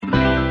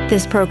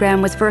This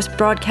program was first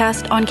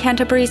broadcast on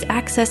Canterbury's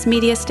access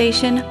media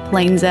station,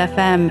 Plains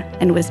FM,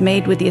 and was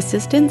made with the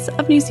assistance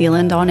of New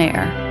Zealand On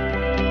Air.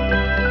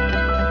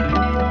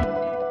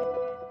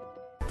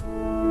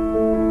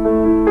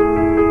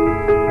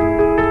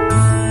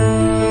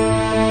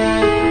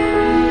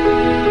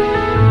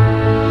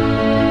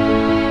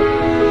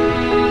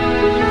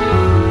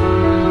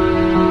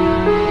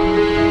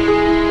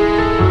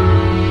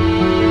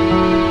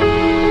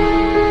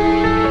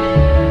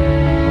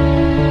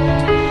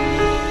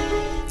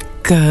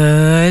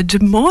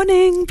 Good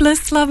morning,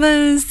 Bliss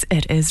lovers.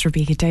 It is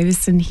Rebecca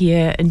Davison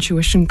here,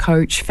 intuition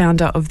coach,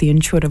 founder of the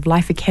Intuitive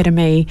Life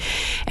Academy,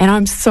 and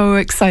I'm so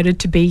excited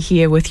to be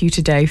here with you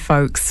today,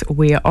 folks.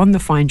 We're on the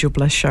Find Your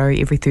Bliss show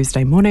every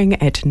Thursday morning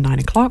at 9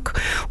 o'clock.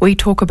 We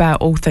talk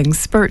about all things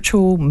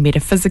spiritual,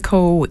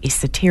 metaphysical,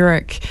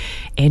 esoteric,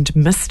 and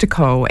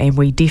mystical, and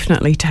we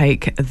definitely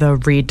take the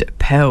red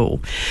pill.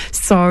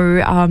 So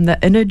the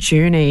inner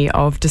journey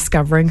of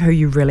discovering who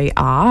you really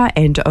are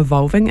and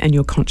evolving in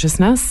your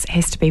consciousness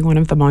has to be one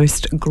of the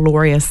most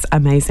glorious,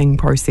 amazing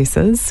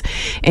processes.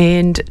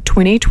 And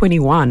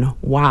 2021,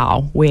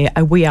 wow, we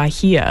are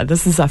here.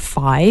 This is a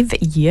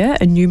 5-year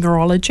in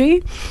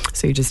numerology.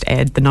 So you just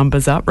add the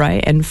numbers up,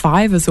 right? And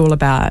 5 is all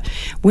about,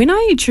 when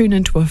I tune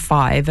into a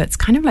 5, it's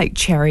kind of like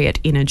chariot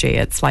energy.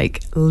 It's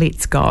like,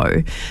 let's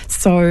go.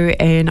 So,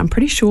 and I'm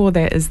pretty sure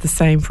that is the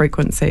same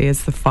frequency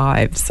as the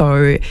 5.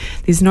 So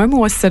there's no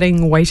more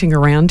sitting, waiting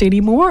around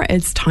anymore.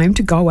 It's time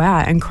to go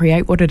out and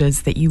create what it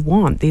is that you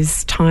want.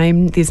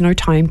 There's no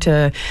time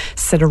to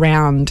sit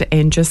around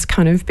and just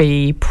kind of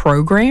be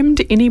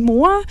programmed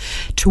anymore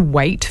to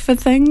wait for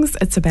things.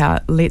 It's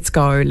about, let's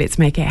go, let's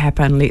make it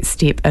happen, let's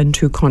step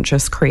into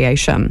conscious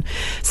creation.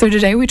 So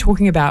today we're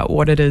talking about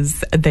what it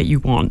is that you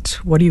want.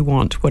 What do you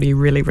want? What do you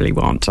really, really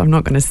want? I'm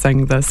not going to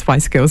sing the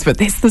Spice Girls, but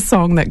that's the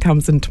song that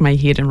comes into my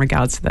head in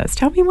regards to this.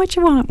 Tell me what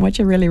you want, what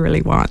you really,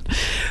 really want.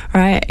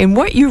 All right? And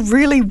what you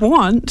really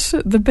want,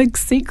 the big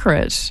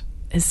secret,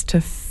 is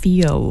to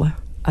feel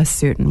a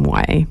certain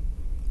way.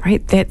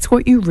 Right? That's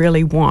what you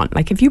really want.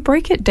 Like if you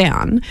break it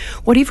down,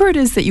 whatever it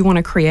is that you want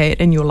to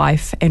create in your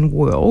life and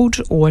world,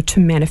 or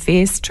to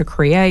manifest, to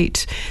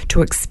create,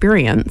 to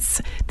experience,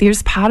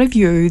 there's part of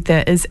you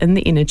that is in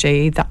the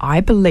energy that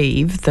I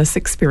believe this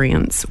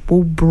experience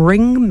will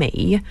bring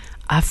me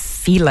a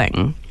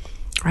feeling.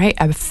 Right?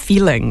 A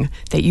feeling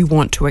that you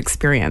want to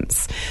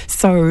experience.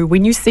 So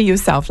when you see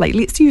yourself, like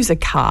let's use a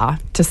car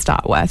to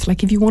start with.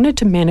 Like if you wanted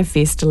to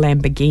manifest a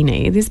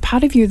Lamborghini, there's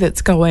part of you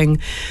that's going,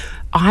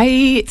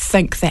 I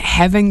think that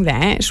having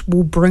that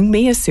will bring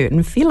me a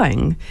certain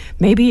feeling.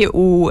 Maybe it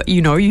will,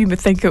 you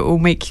think it will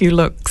make you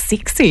look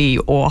sexy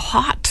or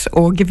hot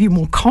or give you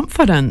more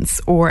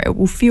confidence, or it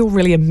will feel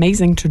really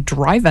amazing to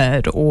drive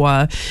it,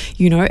 or,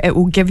 it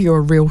will give you a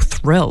real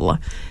thrill.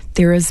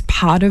 There is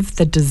part of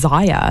the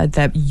desire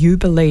that you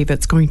believe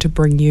it's going to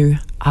bring you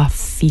a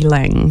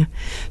feeling.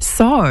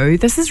 So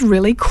this is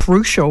really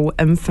crucial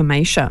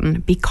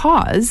information,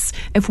 because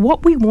if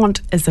what we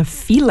want is a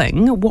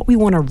feeling, what we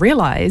want to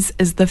realize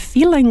is the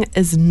feeling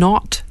is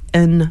not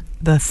in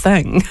the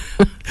thing,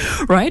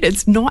 right?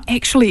 It's not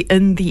actually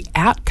in the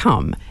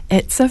outcome.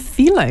 It's a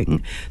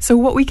feeling. So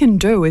what we can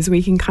do is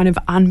we can kind of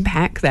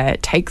unpack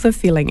that, take the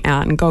feeling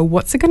out and go,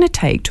 what's it going to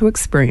take to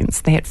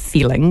experience that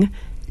feeling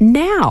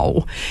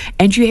now?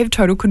 And you have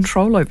total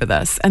control over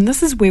this. And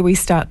this is where we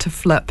start to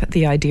flip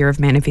the idea of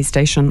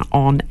manifestation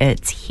on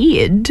its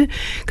head,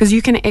 because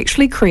you can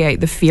actually create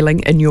the feeling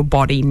in your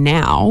body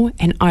now.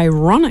 And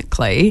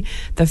ironically,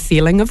 the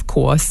feeling, of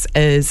course,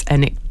 is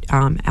an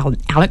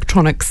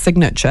electronic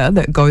signature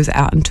that goes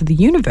out into the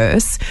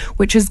universe,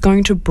 which is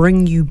going to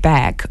bring you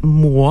back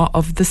more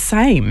of the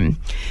same,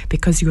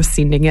 because you're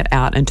sending it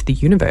out into the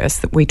universe.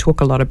 That we talk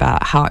a lot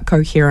about heart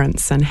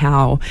coherence and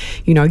how,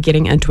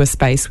 getting into a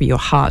space where your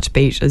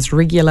heartbeat is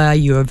regular,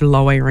 you're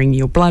lowering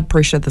your blood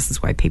pressure. This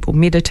is why people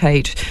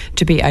meditate,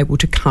 to be able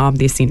to calm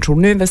their central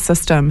nervous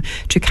system,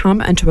 to come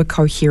into a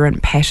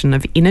coherent pattern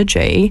of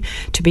energy,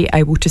 to be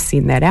able to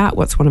send that out.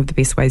 What's one of the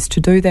best ways to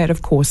do that,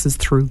 of course, is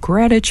through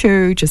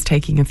gratitude. Just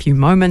taking a few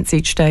moments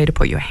each day to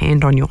put your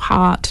hand on your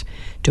heart.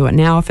 Do it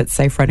now if it's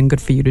safe, right, and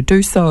good for you to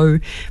do so.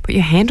 Put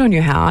your hand on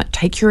your heart.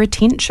 Take your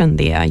attention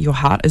there. Your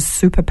heart is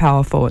super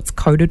powerful. It's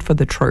coded for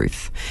the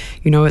truth.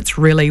 It's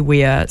really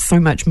where so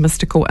much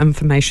mystical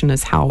information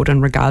is held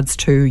in regards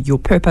to your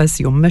purpose,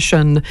 your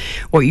mission,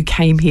 what you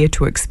came here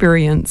to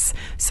experience.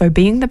 So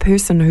being the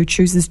person who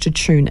chooses to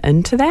tune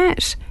into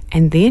that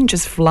and then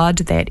just flood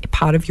that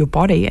part of your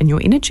body and your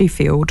energy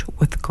field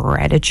with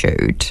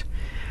gratitude.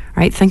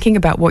 Right? Thinking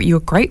about what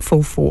you're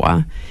grateful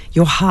for.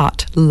 Your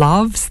heart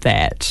loves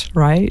that,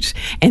 right?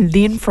 And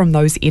then from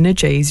those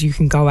energies, you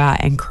can go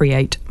out and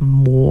create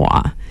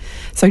more.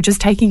 So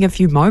just taking a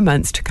few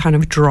moments to kind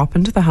of drop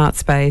into the heart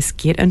space,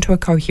 get into a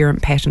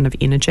coherent pattern of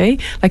energy.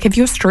 Like if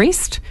you're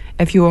stressed,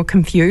 if you're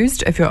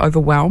confused, if you're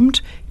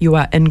overwhelmed, you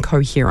are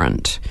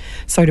incoherent.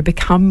 So to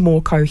become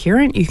more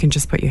coherent, you can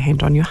just put your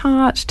hand on your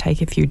heart,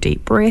 take a few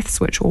deep breaths,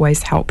 which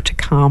always help to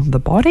calm the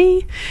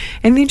body,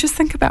 and then just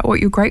think about what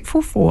you're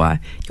grateful for.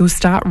 You'll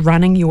start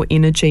running your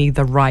energy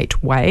the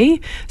right way,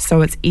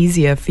 so it's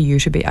easier for you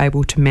to be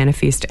able to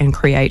manifest and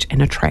create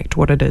and attract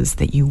what it is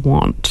that you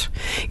want.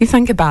 You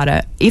think about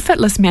it,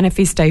 effortless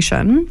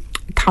manifestation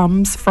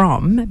comes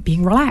from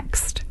being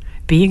relaxed,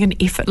 being an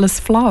effortless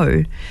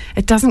flow.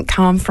 It doesn't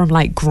come from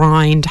like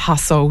grind,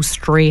 hustle,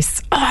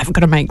 stress, I've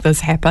got to make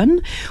this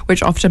happen,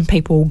 which often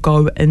people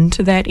go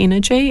into that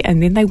energy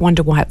and then they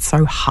wonder why it's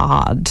so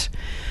hard.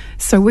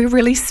 So we're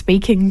really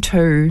speaking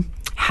to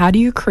how do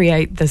you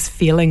create this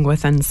feeling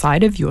within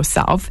inside of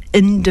yourself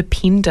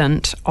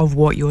independent of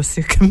what your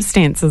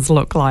circumstances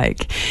look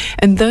like?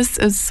 And this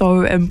is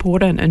so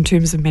important in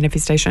terms of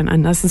manifestation.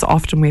 And this is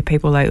often where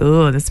people are like,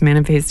 oh, this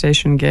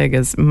manifestation gig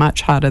is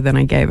much harder than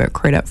I gave it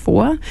credit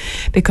for.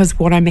 Because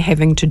what I'm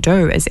having to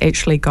do is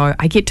actually go,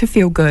 I get to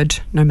feel good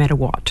no matter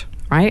what.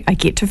 Right? I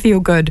get to feel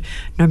good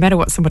no matter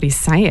what somebody's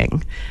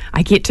saying.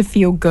 I get to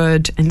feel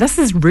good. And this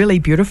is really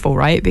beautiful,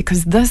 right?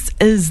 Because this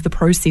is the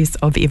process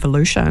of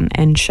evolution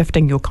and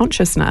shifting your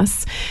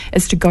consciousness,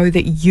 is to go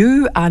that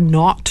you are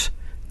not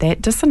that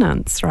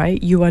dissonance,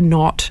 right? You are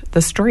not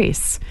the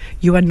stress.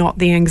 You are not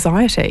the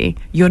anxiety.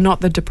 You're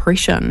not the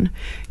depression.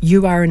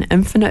 You are an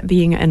infinite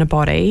being in a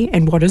body,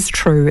 and what is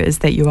true is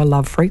that you are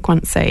love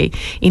frequency.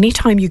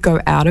 Anytime you go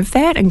out of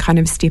that and kind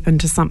of step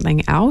into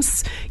something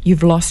else,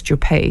 you've lost your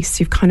peace.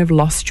 You've kind of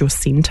lost your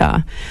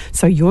center.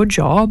 So your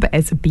job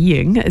as a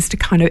being is to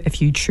kind of,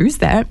 if you choose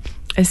that,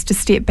 is to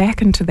step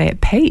back into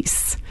that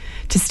peace,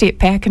 to step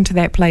back into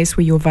that place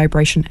where your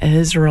vibration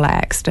is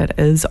relaxed, it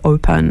is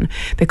open,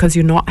 because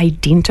you're not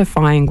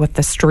identifying with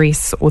the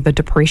stress or the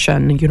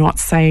depression. You're not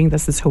saying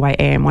this is who I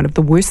am. One of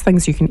the worst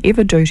things you can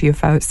ever do to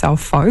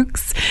yourself,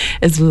 folks,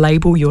 is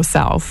label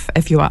yourself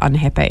if you are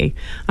unhappy.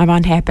 I'm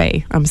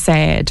unhappy, I'm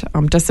sad,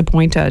 I'm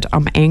disappointed,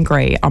 I'm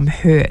angry, I'm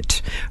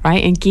hurt,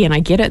 right? And again, I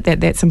get it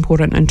that that's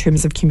important in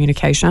terms of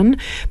communication,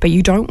 but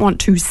you don't want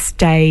to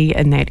stay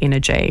in that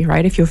energy,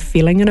 right? If you're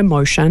feeling an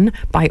emotion,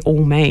 by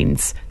all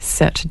means,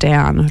 sit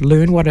down.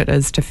 Learn what it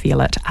is to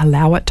feel it.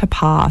 Allow it to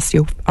pass.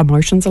 Your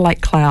emotions are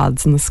like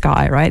clouds in the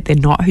sky, right? They're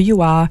not who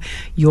you are.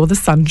 You're the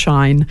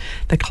sunshine.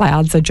 The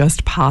clouds are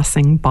just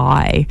passing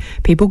by.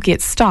 People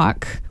get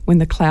stuck when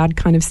the cloud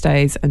kind of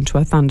stays into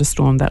a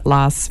thunderstorm that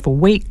lasts for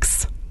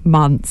weeks,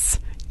 months,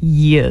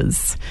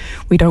 years.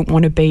 We don't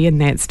want to be in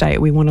that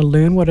state. We want to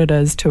learn what it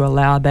is to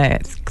allow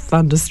that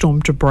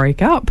thunderstorm to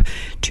break up,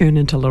 turn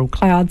into little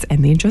clouds,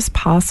 and then just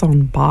pass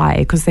on by,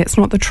 because that's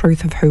not the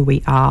truth of who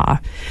we are.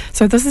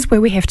 So this is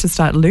where we have to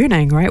start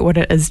learning, right, what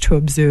it is to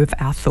observe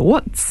our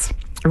thoughts.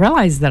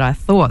 Realize that our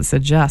thoughts are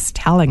just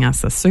telling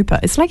us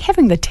it's like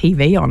having the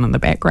TV on in the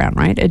background,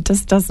 right? It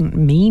just doesn't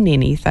mean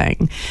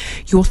anything.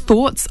 Your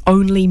thoughts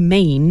only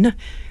mean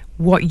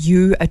what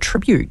you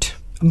attribute,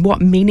 what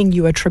meaning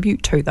you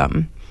attribute to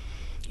them.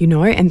 You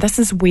know, and this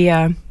is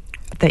where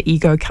the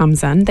ego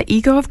comes in. The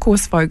ego, of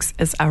course, folks,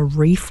 is a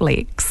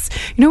reflex.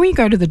 You know, when you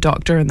go to the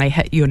doctor and they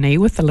hit your knee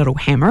with a little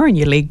hammer and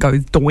your leg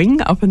goes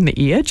doing up in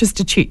the air just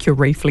to check your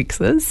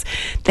reflexes?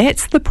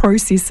 That's the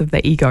process of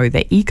the ego.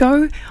 The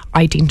ego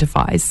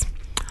identifies.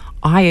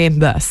 I am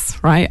this,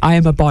 right? I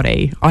am a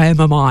body. I am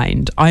a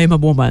mind. I am a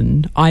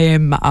woman. I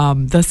am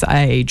this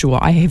age,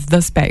 or I have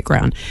this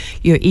background.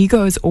 Your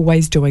ego is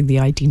always doing the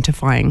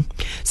identifying.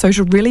 So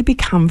to really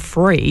become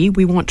free,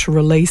 we want to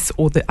release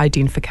all the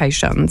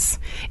identifications.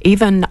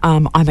 Even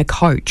I'm a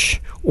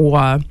coach,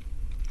 or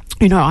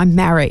you know, I'm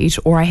married,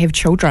 or I have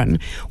children.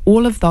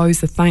 All of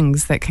those are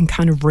things that can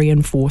kind of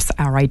reinforce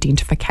our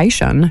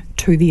identification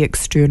to the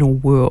external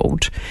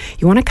world.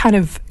 You want to kind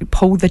of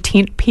pull the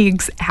tent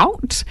pegs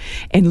out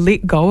and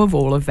let go of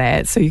all of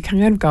that. So you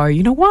kind of go,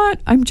 you know what?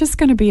 I'm just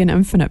going to be an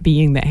infinite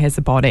being that has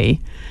a body.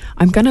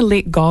 I'm going to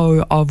let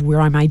go of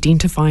where I'm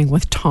identifying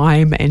with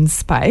time and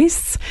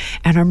space,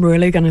 and I'm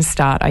really going to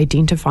start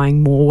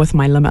identifying more with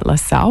my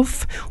limitless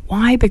self.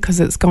 Why? Because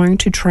it's going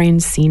to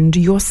transcend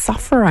your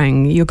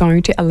suffering. You're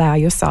going to allow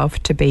yourself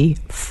to be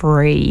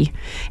free.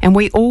 And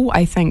we all,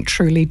 I think,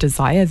 truly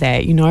desire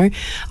that. You know,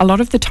 a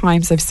lot of the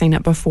times I've seen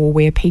it before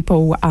where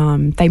people,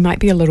 they might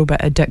be a little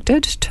bit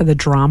addicted to the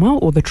drama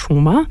or the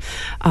trauma.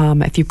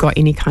 If you've got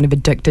any kind of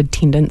addicted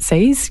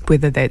tendencies,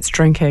 whether that's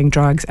drinking,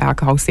 drugs,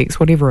 alcohol, sex,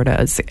 whatever it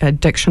is,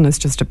 addiction is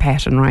just a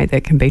pattern, right,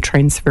 that can be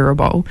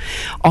transferable.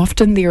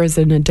 Often there is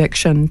an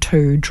addiction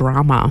to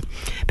drama,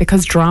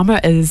 because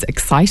drama is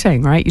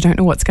exciting, right? You don't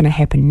know what's going to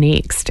happen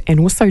next. And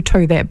also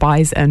too, that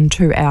buys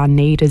into our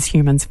need as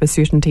humans for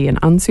certainty and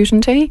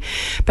uncertainty,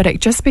 but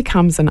it just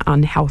becomes an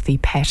unhealthy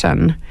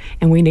pattern,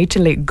 and we need to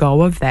let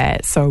go of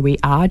that. So we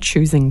are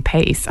choosing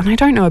peace. And I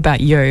don't know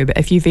about you, but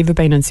if you've ever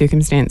been in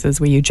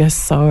circumstances where you're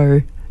just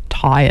so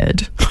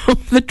tired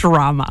of the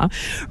drama,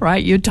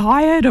 right? You're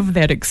tired of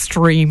that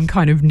extreme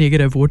kind of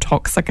negative or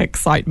toxic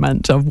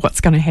excitement of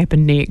what's going to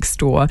happen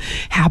next, or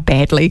how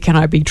badly can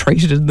I be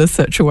treated in this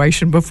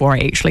situation before I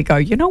actually go,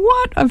 you know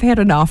what, I've had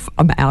enough,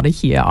 I'm out of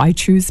here. I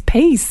choose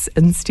peace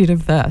instead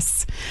of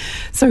this.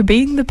 So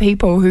being the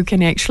people who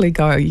can actually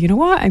go, you know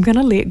what, I'm going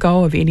to let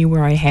go of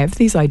anywhere I have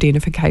these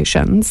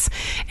identifications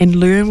and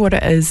learn what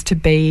it is to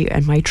be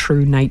in my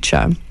true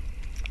nature.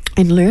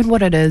 And learn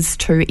what it is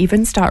to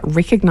even start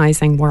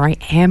recognizing where I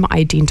am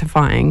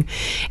identifying.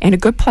 And a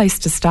good place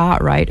to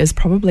start, right, is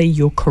probably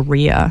your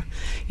career.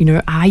 You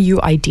know, are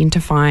you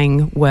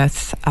identifying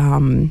with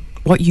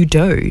what you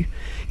do?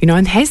 You know,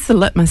 and here's the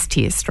litmus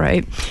test,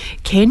 right?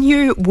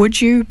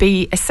 Would you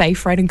be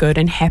safe, right, and good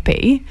and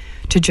happy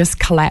to just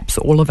collapse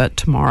all of it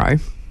tomorrow,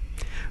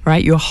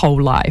 right? Your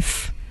whole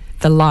life,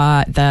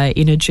 the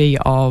energy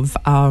of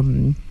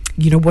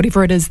you know,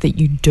 whatever it is that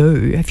you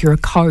do, if you're a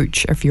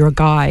coach, if you're a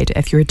guide,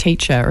 if you're a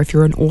teacher, if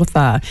you're an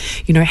author,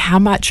 you know, how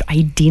much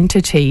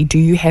identity do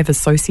you have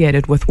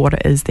associated with what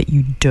it is that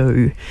you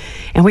do?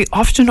 And we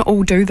often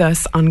all do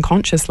this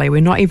unconsciously.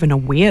 We're not even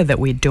aware that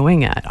we're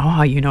doing it.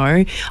 Oh, you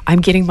know, I'm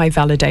getting my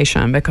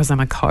validation because I'm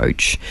a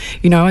coach.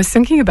 You know, I was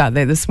thinking about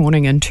that this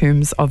morning in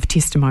terms of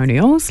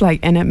testimonials,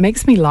 and it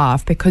makes me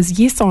laugh because,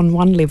 yes, on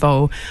one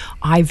level,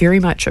 I very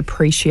much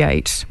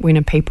appreciate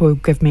when people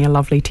give me a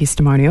lovely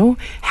testimonial.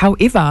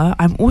 However,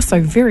 I'm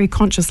also very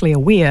consciously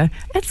aware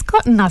it's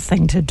got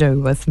nothing to do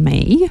with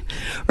me,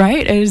 right?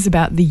 It is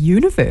about the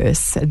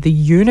universe. The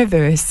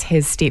universe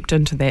has stepped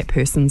into that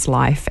person's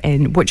life,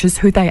 and which is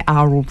who they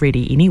are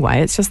already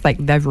anyway. It's just like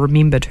they've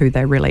remembered who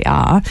they really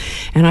are,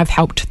 and I've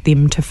helped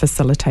them to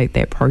facilitate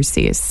that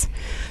process.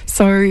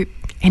 So,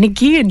 and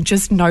again,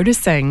 just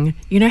noticing,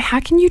 you know, how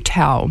can you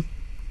tell?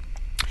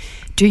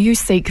 Do you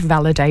seek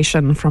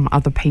validation from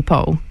other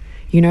people?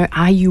 You know,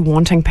 are you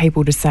wanting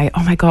people to say,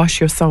 oh my gosh,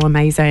 you're so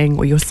amazing,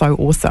 or you're so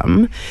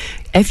awesome?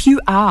 If you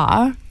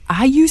are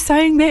you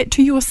saying that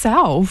to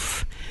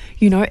yourself?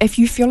 You know, if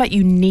you feel like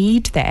you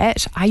need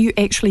that, are you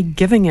actually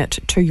giving it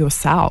to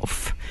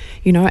yourself?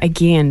 You know,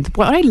 again,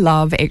 what I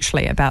love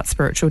actually about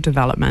spiritual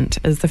development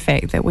is the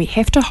fact that we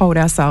have to hold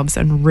ourselves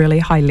in really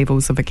high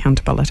levels of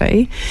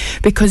accountability,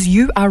 because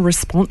you are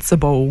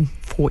responsible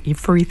for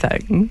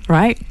everything,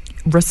 right?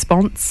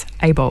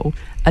 Response-able,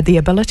 the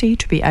ability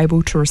to be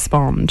able to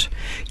respond.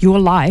 Your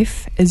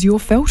life is your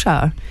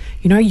filter,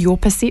 you know, your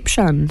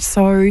perception.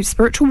 So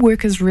spiritual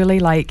work is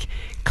really like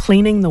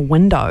cleaning the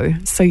window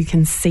so you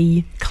can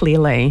see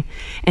clearly.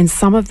 And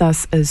some of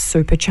this is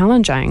super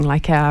challenging,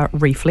 like our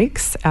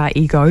reflex, our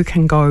ego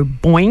can go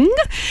boing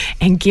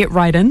and get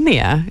right in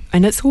there.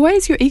 And it's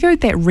always your ego,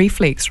 that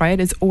reflex, right?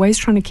 It's always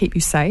trying to keep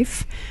you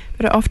safe,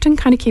 but it often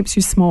kind of keeps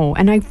you small.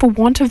 And for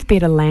want of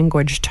better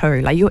language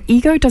too, like your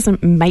ego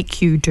doesn't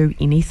make you do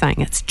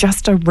anything. It's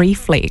just a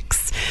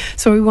reflex.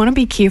 So we want to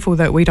be careful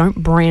that we don't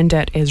brand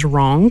it as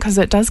wrong, because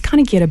it does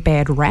kind of get a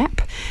bad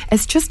rap.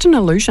 It's just an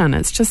illusion.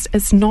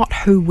 It's not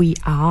who we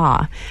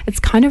are. It's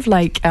kind of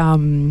like,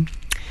 you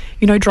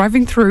know,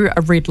 driving through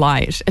a red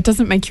light. It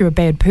doesn't make you a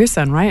bad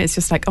person, right? It's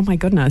just like, oh my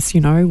goodness,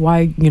 you know,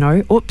 why, you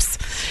know, oops.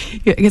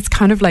 It's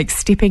kind of like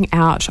stepping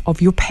out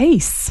of your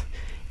pace.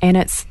 And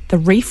it's the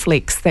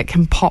reflex that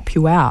can pop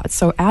you out.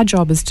 So our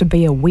job is to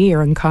be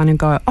aware and kind of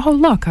go, oh,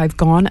 look, I've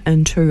gone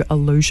into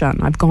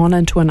illusion. I've gone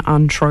into an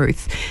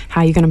untruth.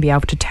 How are you going to be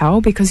able to tell?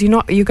 Because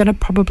you're going to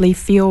probably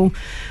feel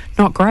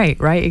not great,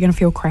 right? You're going to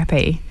feel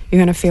crappy. You're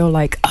going to feel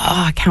like,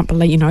 oh, I can't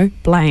believe, you know,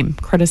 blame,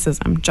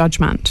 criticism,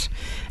 judgment.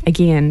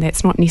 Again,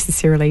 that's not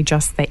necessarily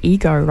just the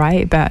ego,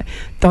 right? But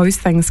those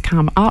things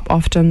come up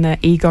often. The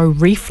ego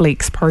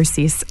reflex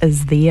process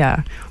is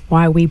there.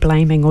 Why are we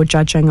blaming or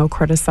judging or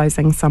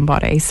criticizing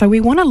somebody? So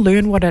we want to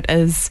learn what it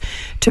is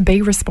to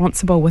be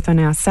responsible within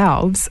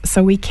ourselves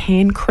so we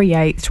can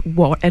create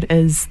what it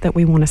is that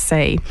we want to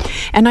see.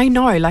 And I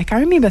know, like I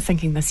remember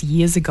thinking this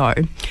years ago,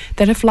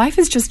 that if life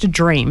is just a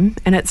dream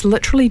and it's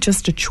literally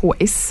just a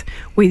choice,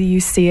 whether you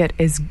see it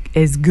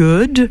as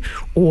good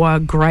or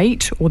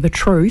great or the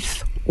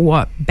truth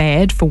or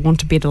bad, for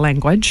want of better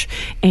language,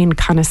 and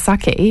kind of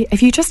sucky,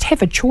 if you just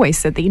have a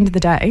choice at the end of the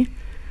day,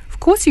 of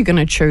course you're going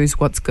to choose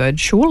what's good,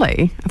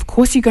 surely. Of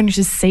course you're going to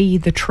just see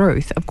the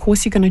truth. Of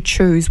course you're going to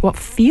choose what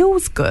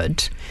feels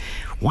good.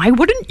 Why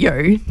wouldn't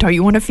you? Don't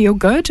you want to feel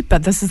good?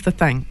 But this is the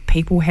thing.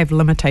 People have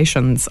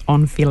limitations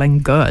on feeling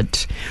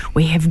good.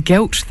 We have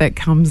guilt that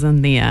comes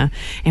in there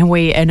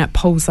and it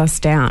pulls us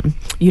down.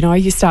 You know,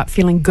 you start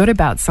feeling good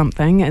about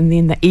something and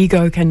then the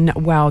ego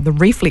the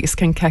reflex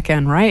can kick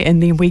in, right?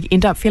 And then we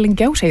end up feeling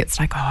guilty. It's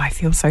like, oh, I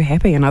feel so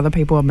happy and other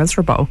people are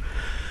miserable.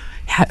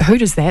 Who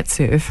does that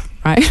serve,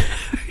 right?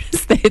 Who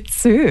does that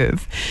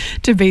serve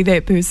to be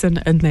that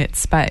person in that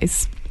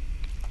space?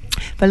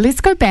 But let's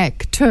go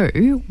back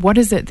to what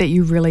is it that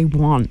you really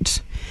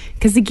want?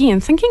 Because again,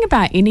 thinking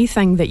about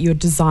anything that you're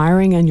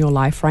desiring in your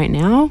life right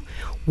now,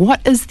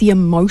 what is the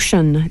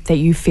emotion that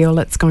you feel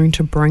it's going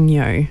to bring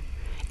you?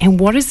 And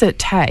what does it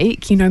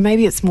take? You know,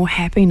 maybe it's more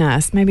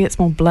happiness, maybe it's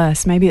more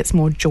bliss, maybe it's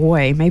more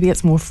joy, maybe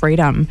it's more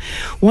freedom.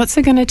 What's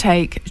it going to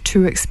take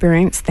to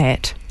experience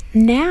that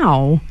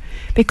now.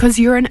 Because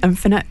you're an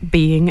infinite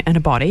being in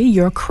a body,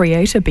 you're a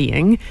creator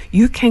being,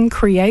 you can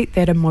create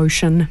that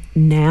emotion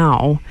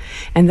now.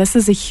 And this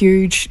is a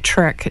huge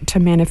trick to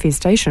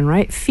manifestation,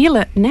 right? Feel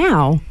it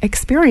now,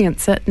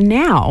 experience it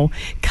now,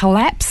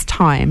 collapse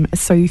time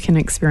so you can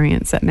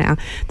experience it now.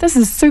 This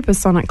is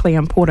supersonically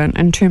important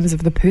in terms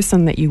of the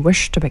person that you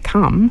wish to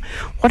become.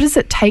 What does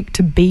it take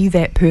to be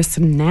that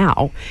person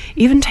now?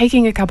 Even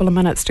taking a couple of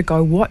minutes to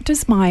go, what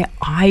does my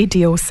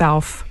ideal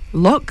self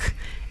look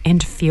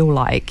and feel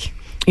like?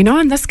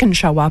 And this can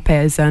show up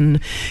as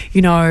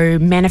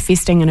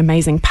manifesting an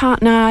amazing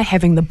partner,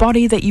 having the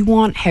body that you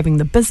want, having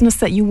the business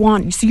that you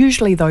want. It's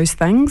usually those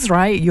things,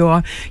 right?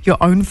 Your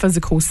own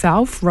physical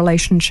self,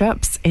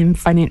 relationships, and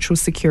financial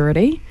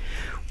security.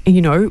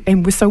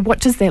 And so what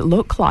does that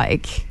look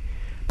like?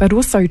 But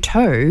also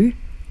too,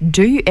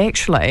 do you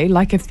actually,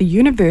 like if the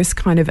universe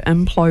kind of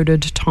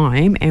imploded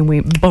time and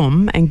went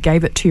boom and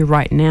gave it to you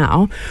right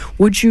now,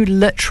 would you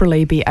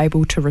literally be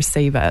able to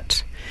receive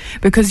it?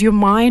 Because your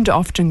mind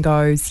often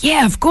goes,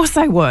 yeah, of course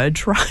I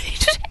would,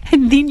 right?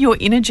 And then your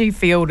energy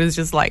field is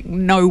just like,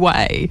 no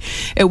way.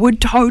 It would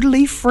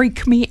totally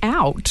freak me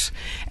out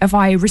if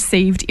I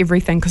received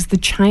everything, because the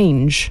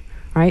change,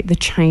 right? The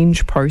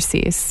change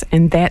process.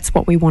 And that's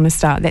what we want to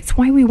start. That's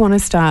why we want to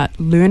start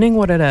learning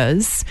what it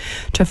is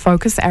to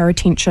focus our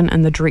attention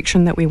in the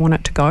direction that we want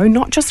it to go,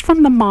 not just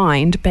from the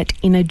mind, but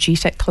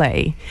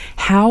energetically.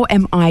 How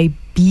am I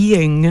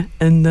being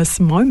in this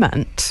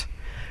moment?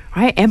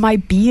 Right? Am I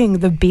being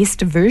the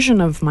best version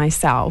of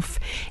myself?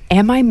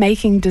 Am I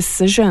making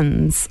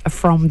decisions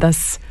from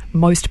this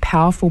most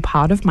powerful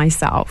part of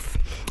myself?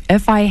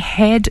 If I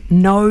had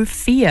no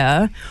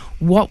fear,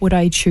 what would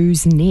I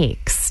choose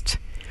next?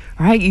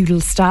 Right? You'll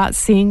start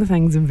seeing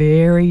things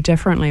very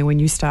differently when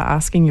you start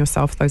asking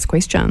yourself those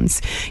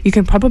questions. You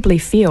can probably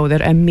feel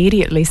that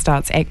immediately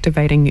starts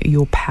activating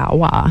your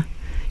power,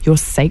 your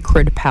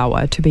sacred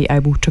power to be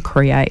able to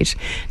create.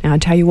 Now, I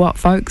tell you what,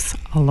 folks,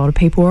 a lot of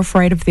people are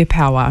afraid of their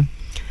power.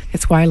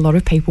 That's why a lot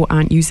of people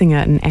aren't using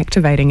it and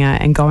activating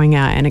it and going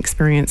out and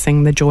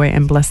experiencing the joy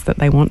and bliss that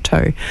they want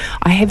to.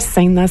 I have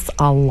seen this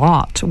a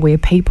lot where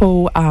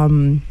people,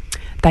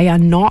 they are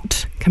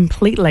not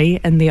completely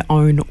in their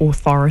own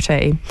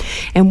authority.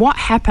 And what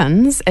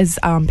happens is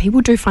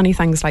people do funny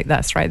things like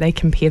this, right? They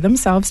compare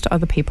themselves to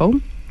other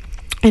people.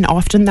 And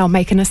often they'll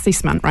make an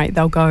assessment, right?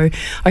 They'll go,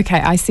 okay,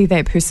 I see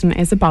that person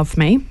as above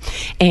me.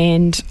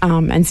 And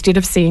instead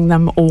of seeing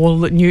them all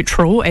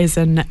neutral, as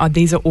in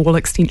these are all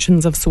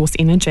extensions of source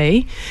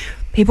energy,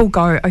 people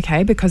go,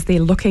 okay, because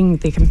they're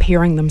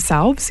comparing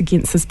themselves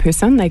against this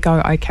person. They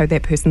go, okay,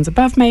 that person's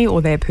above me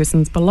or that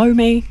person's below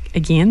me.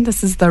 Again,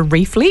 this is the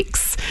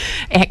reflex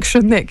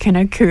action that can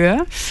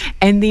occur.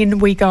 And then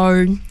we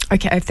go,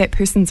 okay, if that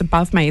person's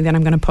above me, then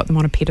I'm going to put them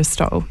on a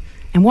pedestal.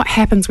 And what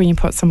happens when you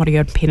put somebody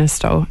on a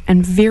pedestal?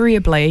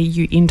 Invariably,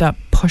 you end up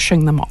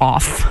pushing them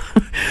off,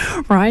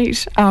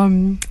 right?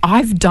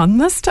 I've done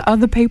this to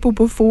other people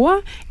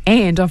before,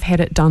 and I've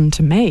had it done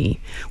to me,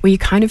 where you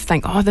kind of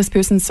think, oh, this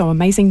person's so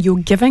amazing. You're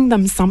giving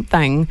them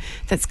something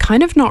that's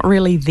kind of not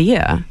really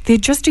there. They're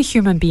just a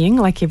human being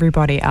like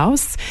everybody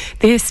else.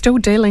 They're still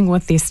dealing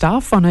with their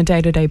stuff on a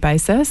day-to-day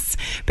basis,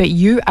 but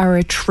you are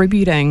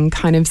attributing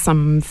kind of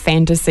some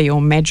fantasy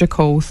or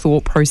magical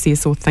thought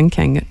process or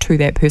thinking to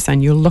that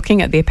person. You're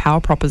looking at their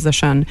power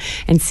proposition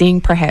and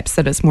seeing perhaps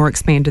that it's more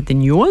expanded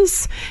than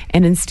yours.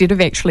 And instead of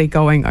actually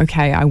going,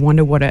 okay, I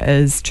wonder what it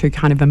is to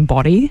kind of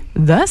embody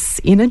this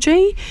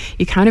energy,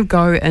 you kind of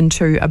go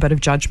into a bit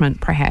of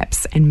judgment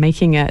perhaps and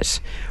making it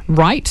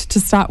right to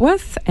start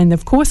with. And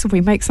of course, if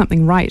we make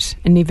something right,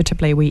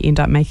 inevitably we end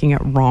up making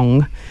it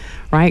wrong,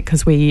 right?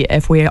 Because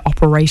if we're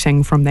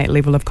operating from that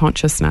level of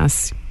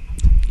consciousness,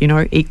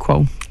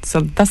 equal.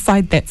 So this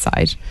side, that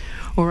side.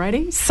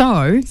 Alrighty.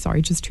 So,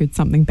 sorry, just heard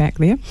something back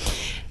there.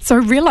 So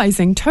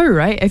realizing too,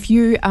 right, if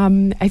you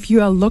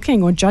are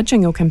looking or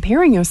judging or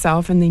comparing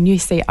yourself and then you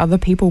see other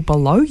people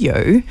below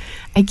you,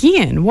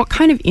 again, what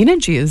kind of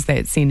energy is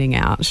that sending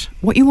out?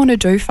 What you want to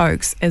do,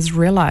 folks, is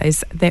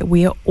realize that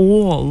we are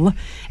all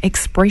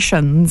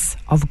expressions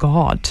of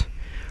God,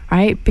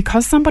 right?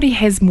 Because somebody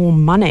has more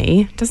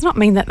money does not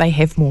mean that they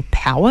have more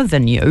power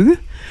than you,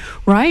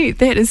 right?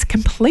 That is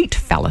complete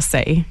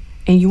fallacy.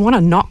 And you want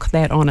to knock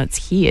that on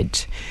its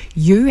head.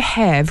 You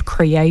have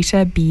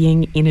creator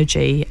being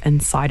energy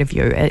inside of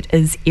you. It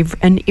is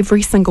in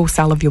every single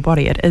cell of your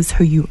body. It is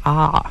who you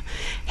are.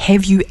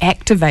 Have you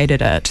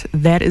activated it?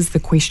 That is the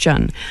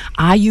question.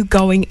 Are you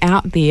going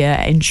out there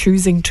and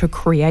choosing to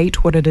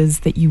create what it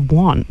is that you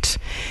want?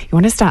 You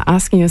want to start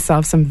asking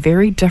yourself some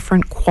very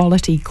different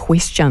quality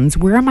questions.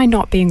 Where am I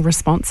not being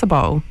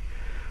responsible?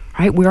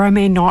 Right? Where am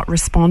I not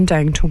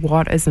responding to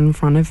what is in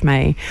front of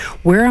me?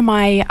 Where am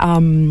I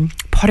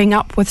putting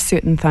up with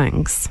certain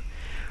things?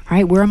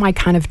 Right? Where am I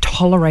kind of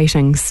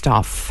tolerating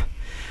stuff?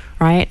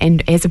 Right?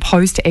 And as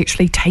opposed to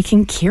actually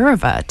taking care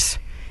of it,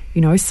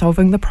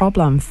 solving the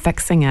problem,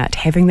 fixing it,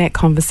 having that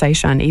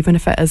conversation, even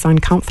if it is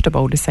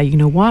uncomfortable, to say, you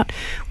know what,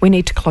 we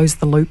need to close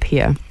the loop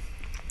here.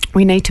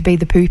 We need to be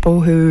the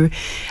people who,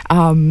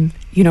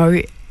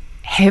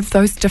 have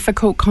those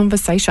difficult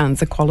conversations.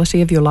 The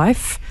quality of your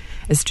life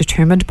is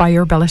determined by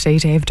your ability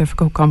to have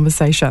difficult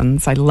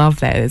conversations. I love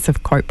that. It's a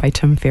quote by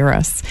Tim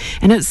Ferriss.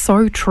 And it's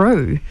so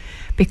true,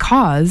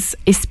 because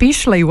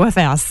especially with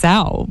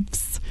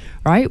ourselves,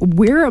 right?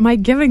 Where am I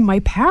giving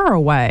my power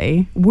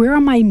away? Where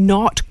am I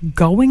not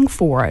going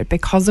for it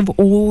because of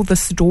all the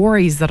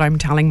stories that I'm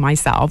telling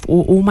myself,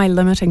 or all my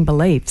limiting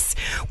beliefs?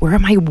 Where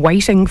am I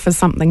waiting for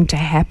something to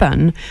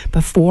happen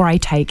before I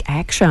take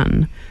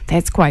action?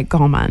 That's quite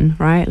common,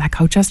 right?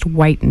 Like, I'll just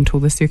wait until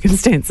the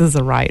circumstances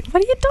are right.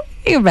 What are you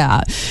talking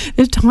about?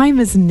 The time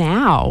is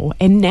now,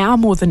 and now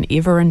more than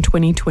ever in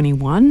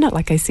 2021,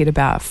 like I said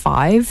about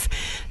 5,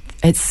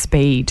 it's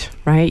speed,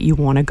 right? You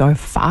want to go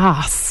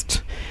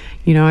fast.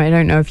 You know, I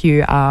don't know if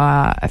you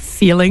are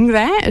feeling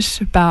that,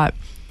 but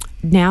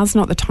now's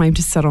not the time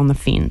to sit on the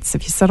fence.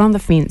 If you sit on the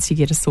fence, you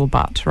get a sore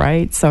butt,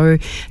 right? So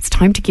it's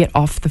time to get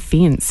off the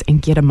fence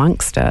and get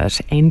amongst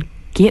it and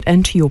get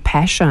into your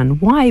passion.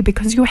 Why?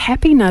 Because your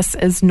happiness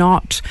is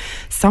not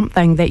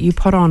something that you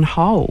put on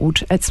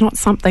hold. It's not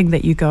something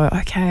that you go,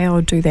 okay,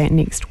 I'll do that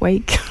next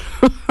week,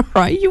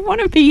 right? You want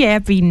to be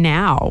happy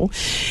now.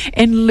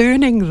 And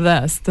learning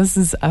this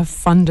is a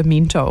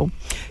fundamental.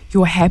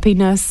 Your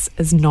happiness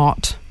is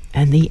not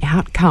in the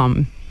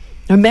outcome.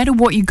 No matter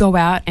what you go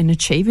out and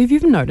achieve, have you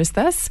ever noticed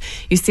this?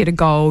 You set a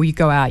goal, you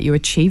go out, you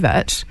achieve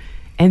it,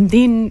 and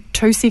then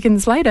 2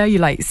 seconds later,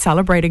 you're like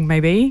celebrating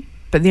maybe,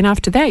 but then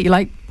after that, you're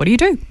like, what do?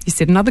 You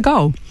set another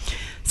goal.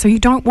 So you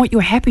don't want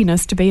your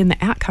happiness to be in the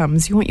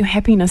outcomes. You want your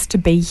happiness to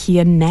be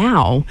here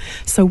now.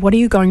 So what are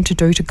you going to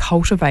do to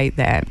cultivate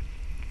that?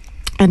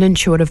 And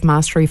Intuitive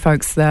Mastery,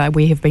 folks,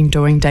 we have been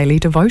doing daily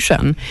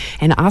devotion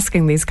and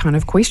asking these kind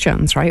of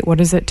questions, right? What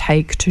does it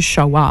take to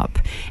show up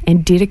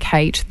and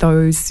dedicate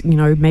those,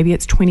 maybe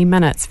it's 20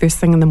 minutes first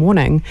thing in the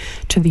morning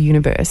to the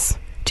universe,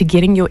 to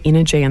getting your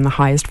energy in the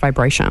highest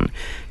vibration,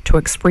 to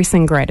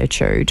expressing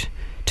gratitude,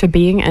 to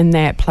being in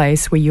that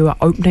place where you are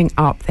opening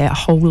up that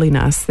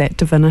holiness, that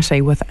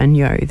divinity within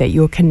you, that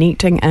you're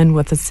connecting in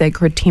with the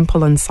sacred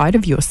temple inside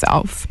of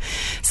yourself.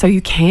 So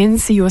you can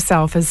see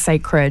yourself as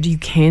sacred, you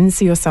can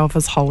see yourself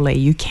as holy,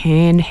 you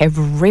can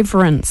have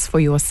reverence for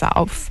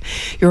yourself.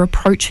 You're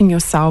approaching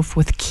yourself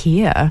with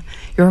care.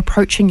 You're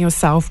approaching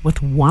yourself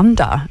with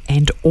wonder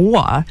and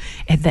awe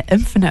at the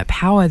infinite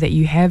power that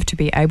you have to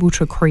be able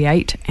to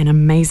create an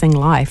amazing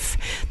life,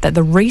 that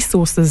the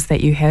resources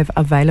that you have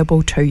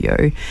available to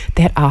you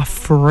that are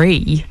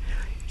free.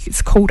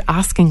 It's called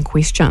asking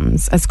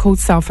questions. It's called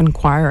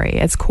self-inquiry.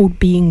 It's called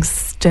being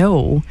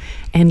still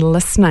and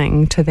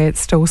listening to that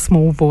still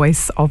small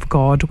voice of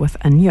God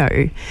within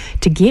you,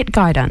 to get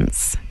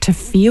guidance, to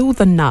feel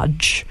the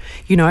nudge,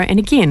 and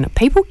again,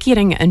 people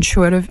getting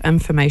intuitive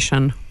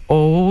information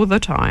all the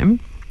time.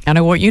 And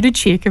I want you to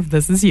check if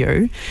this is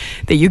you,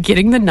 that you're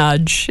getting the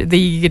nudge, that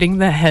you're getting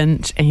the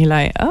hint, and you're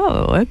like,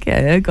 oh,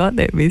 okay, I got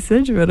that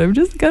message, but I'm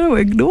just going to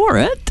ignore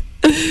it.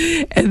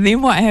 And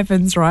then what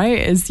happens, right,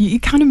 is you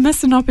kind of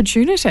miss an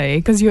opportunity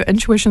because your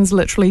intuition's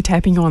literally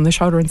tapping you on the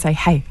shoulder and say,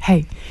 hey,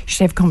 you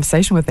should have a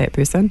conversation with that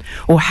person.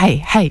 Or,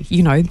 hey,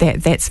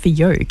 that's for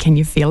you. Can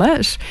you feel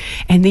it?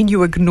 And then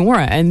you ignore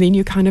it. And then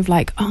you're kind of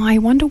like, oh, I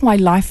wonder why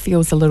life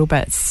feels a little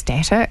bit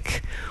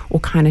static or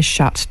kind of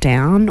shut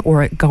down,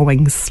 or it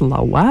going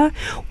slower,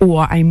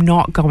 or I'm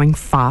not going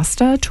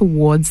faster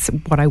towards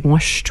what I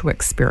wish to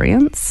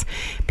experience,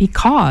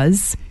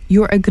 because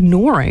you're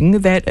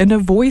ignoring that inner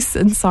voice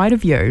inside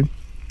of you.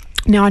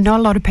 Now, I know a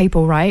lot of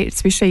people, right,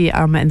 especially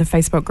in the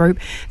Facebook group,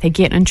 they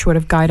get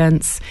intuitive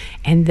guidance,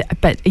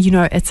 but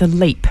it's a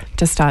leap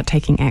to start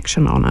taking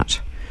action on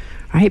it,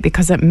 right?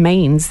 Because it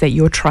means that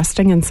you're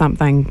trusting in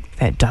something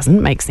that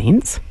doesn't make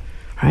sense,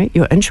 right?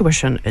 Your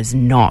intuition is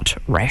not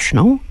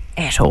rational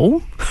at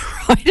all,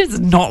 right? It's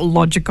not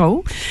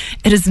logical.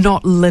 It is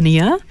not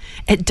linear.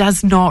 It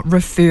does not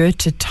refer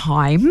to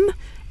time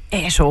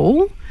at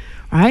all.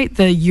 Right?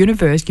 The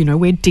universe,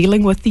 we're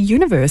dealing with the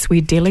universe. We're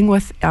dealing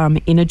with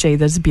energy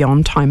that's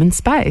beyond time and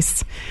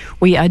space.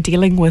 We are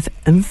dealing with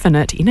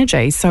infinite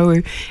energy.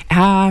 So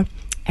our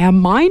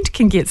mind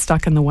can get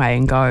stuck in the way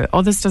and go,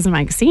 oh, this doesn't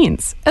make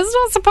sense. It's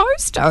not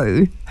supposed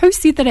to. Who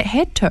said that it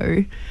had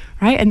to?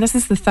 Right? And this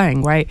is the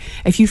thing, right?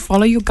 If you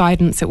follow your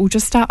guidance, it will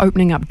just start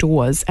opening up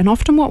doors. And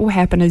often what will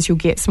happen is you'll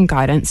get some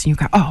guidance and you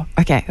go, oh,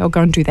 okay, I'll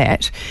go and do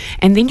that.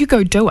 And then you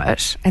go do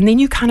it. And then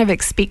you're kind of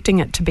expecting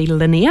it to be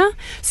linear.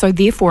 So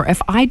therefore, if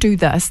I do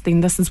this,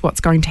 then this is what's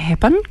going to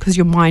happen, because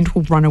your mind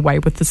will run away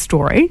with the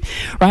story,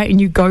 right?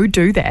 And you go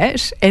do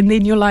that. And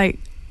then you're like,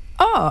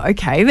 oh,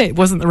 okay, that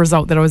wasn't the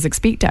result that I was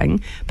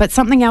expecting, but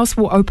something else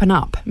will open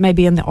up,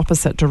 maybe in the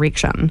opposite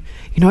direction.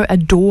 A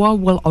door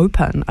will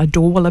open, a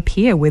door will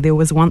appear where there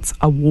was once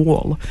a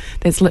wall.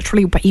 That's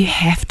literally, but you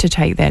have to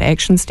take that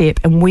action step.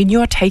 And when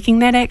you're taking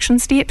that action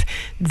step,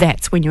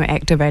 that's when you're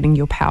activating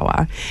your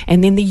power.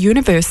 And then the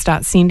universe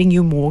starts sending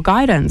you more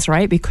guidance,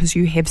 right? Because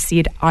you have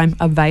said, I'm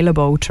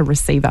available to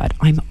receive it.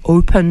 I'm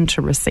open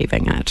to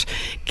receiving it.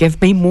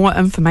 Give me more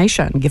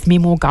information. Give me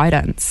more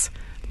guidance.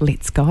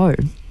 Let's go.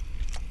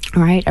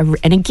 Right.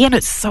 And again,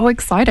 it's so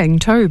exciting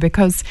too,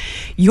 because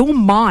your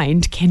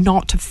mind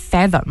cannot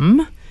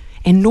fathom,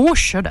 and nor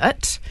should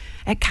it.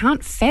 It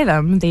can't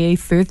fathom the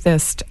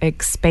furthest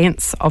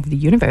expanse of the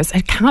universe.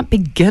 It can't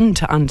begin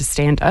to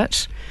understand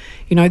it.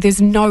 You know,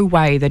 there's no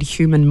way that a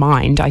human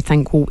mind, I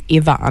think, will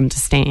ever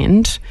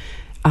understand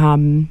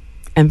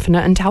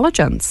infinite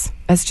intelligence.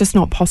 It's just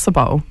not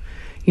possible.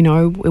 You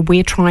know,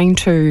 we're trying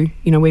to,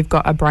 you know, we've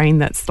got a brain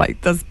that's like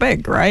this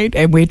big, right?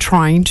 And we're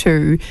trying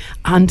to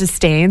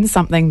understand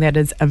something that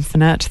is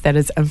infinite, that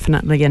is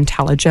infinitely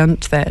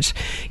intelligent, that,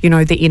 you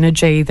know, the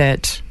energy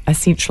that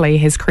essentially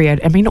has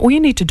created. I mean, all you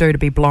need to do to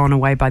be blown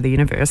away by the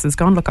universe is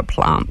go and look at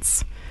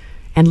plants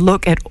and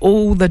look at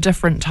all the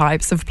different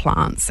types of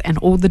plants and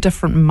all the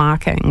different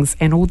markings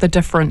and all the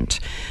different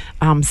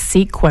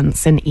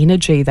sequence and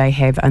energy they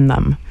have in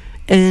them.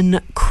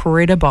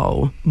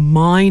 Incredible,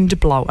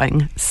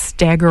 mind-blowing,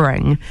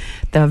 staggering,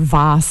 the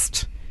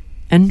vast,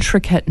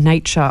 intricate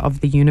nature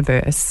of the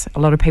universe. A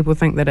lot of people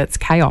think that it's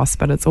chaos,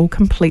 but it's all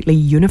completely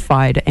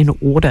unified and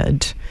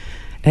ordered.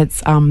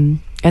 It's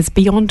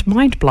beyond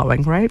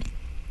mind-blowing, right?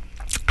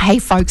 Hey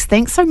folks,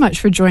 thanks so much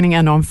for joining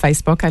in on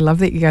Facebook. I love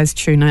that you guys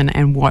tune in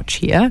and watch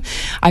here.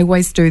 I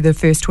always do the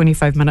first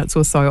 25 minutes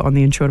or so on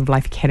the Intuitive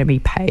Life Academy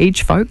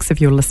page, folks, if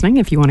you're listening,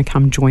 if you want to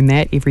come join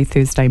that every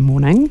Thursday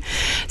morning.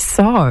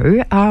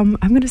 So I'm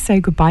going to say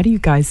goodbye to you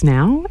guys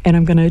now, and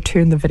I'm going to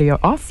turn the video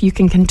off. You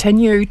can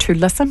continue to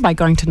listen by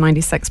going to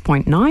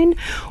 96.9,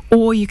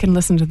 or you can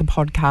listen to the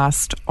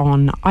podcast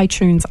on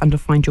iTunes under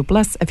Find Your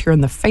Bliss. If you're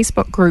in the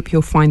Facebook group,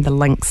 you'll find the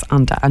links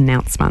under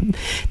announcement.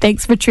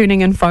 Thanks for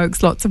tuning in,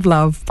 folks. Lots of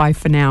love. Bye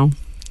for now.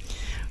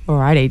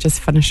 Alrighty, just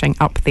finishing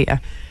up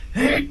there.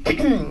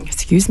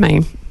 Excuse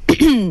me.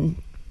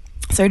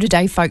 So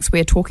today, folks,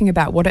 we're talking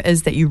about what it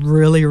is that you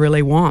really,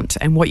 really want.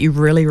 And what you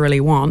really, really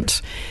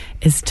want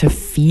is to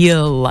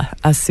feel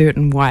a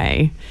certain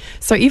way.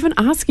 So even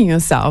asking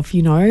yourself,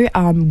 you know,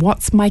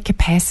 what's my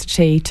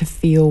capacity to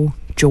feel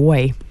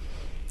joy?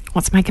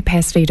 What's my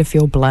capacity to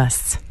feel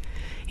bliss?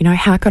 You know,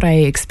 how could I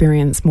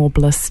experience more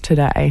bliss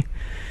today?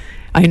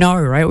 I know,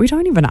 right? We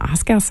don't even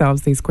ask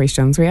ourselves these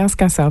questions. We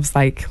ask ourselves,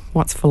 like,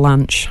 what's for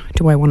lunch?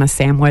 Do I want a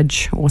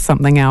sandwich or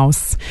something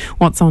else?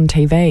 What's on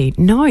TV?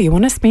 No, you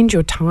want to spend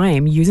your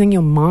time using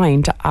your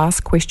mind to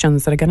ask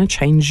questions that are going to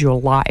change your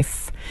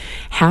life.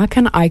 How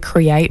can I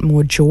create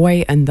more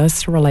joy in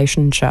this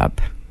relationship?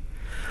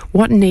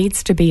 What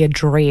needs to be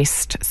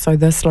addressed so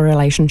this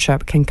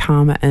relationship can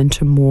come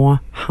into more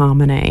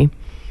harmony?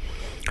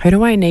 Who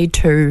do I need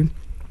to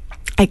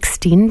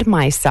extend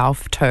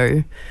myself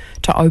to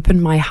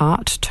open my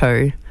heart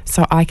to,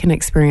 so I can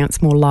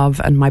experience more love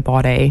in my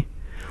body?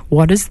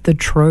 What is the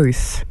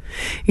truth?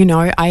 You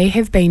know, I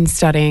have been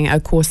studying A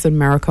Course in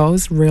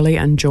Miracles, really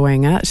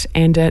enjoying it,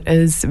 and it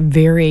is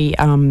very,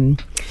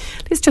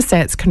 let's just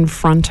say it's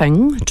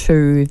confronting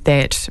to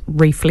that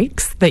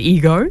reflex, the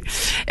ego,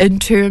 in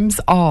terms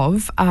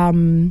of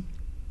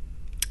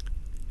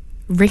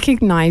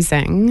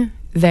recognizing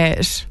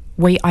that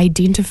we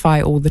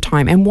identify all the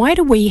time. And why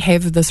do we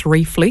have this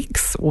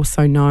reflex,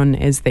 also known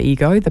as the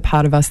ego, the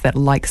part of us that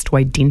likes to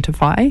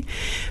identify?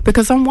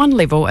 Because on one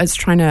level, it's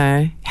trying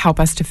to help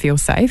us to feel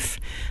safe.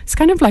 It's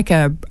kind of like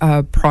a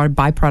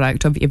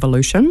byproduct of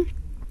evolution.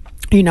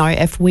 You know,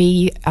 if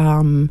we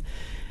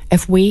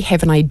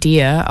have an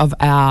idea of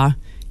our,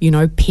 you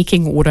know,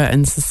 pecking order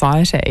in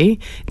society,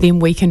 then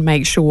we can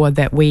make sure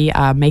that we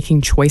are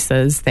making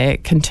choices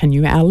that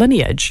continue our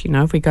lineage. You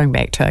know, if we're going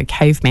back to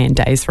caveman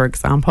days, for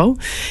example,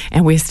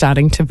 and we're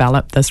starting to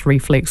develop this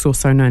reflex,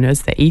 also known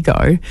as the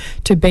ego,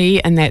 to be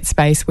in that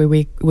space where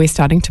we're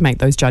starting to make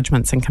those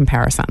judgments and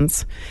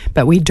comparisons.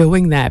 But we're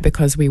doing that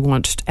because we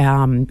want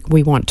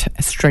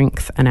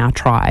strength in our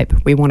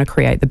tribe. We want to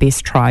create the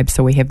best tribe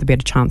so we have the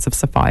better chance of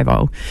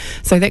survival.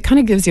 So that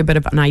kind of gives you a bit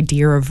of an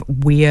idea of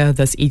where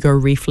this ego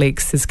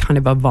reflex is kind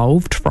of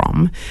evolved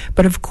from.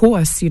 But of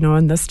course, you know,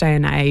 in this day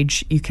and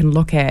age, you can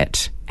look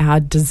at our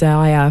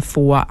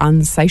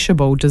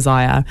insatiable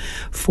desire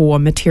for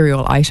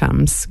material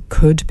items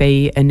could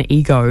be an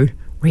ego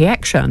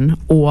reaction,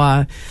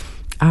 or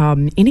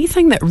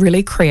anything that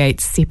really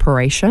creates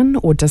separation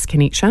or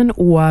disconnection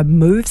or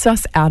moves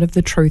us out of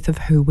the truth of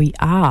who we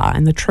are.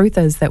 And the truth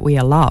is that we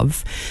are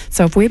love.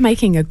 So if we're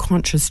making a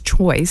conscious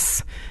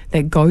choice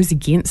that goes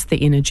against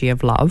the energy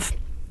of love,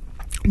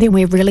 then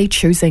we're really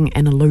choosing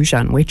an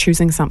illusion. We're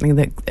choosing something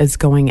that is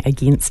going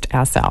against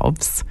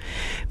ourselves.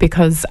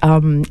 Because,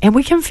 and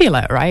we can feel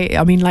it, right?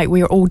 I mean, like,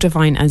 we're all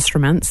divine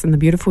instruments, and the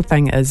beautiful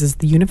thing is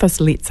the universe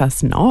lets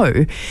us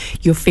know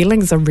your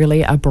feelings are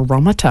really a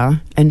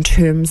barometer in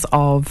terms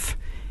of,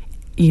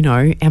 you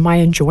know, am I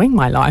enjoying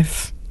my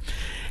life?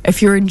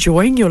 If you're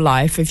enjoying your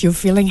life, if you're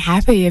feeling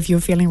happy, if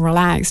you're feeling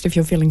relaxed, if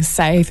you're feeling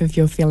safe, if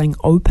you're feeling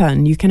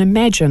open, you can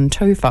imagine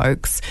too,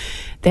 folks,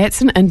 that's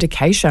an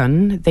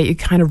indication that you're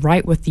kind of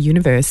right with the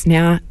universe.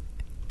 Now,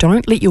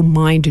 don't let your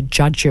mind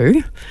judge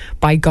you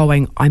by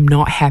going, I'm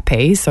not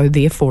happy, so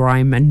therefore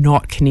I'm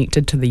not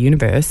connected to the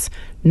universe.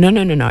 No,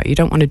 you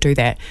don't want to do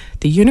that.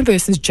 The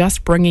universe is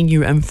just bringing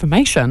you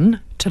information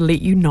to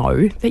let you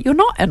know that you're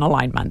not in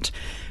alignment.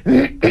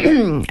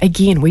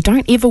 Again, we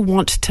don't ever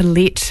want to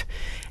let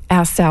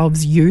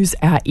ourselves use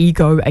our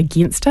ego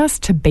against us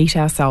to beat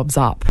ourselves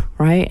up,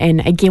 right?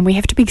 And again, we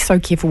have to be so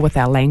careful with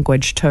our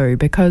language too,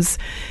 because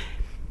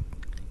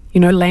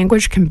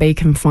language can be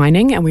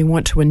confining, and we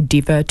want to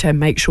endeavour to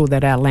make sure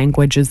that our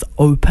language is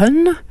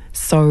open,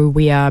 so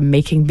we are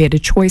making better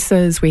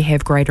choices, we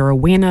have greater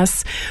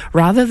awareness,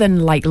 rather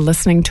than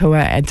listening to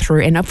it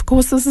and of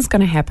course this is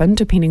going to happen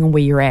depending on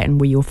where you're at and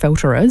where your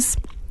filter is.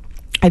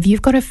 If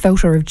you've got a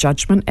filter of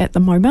judgment at the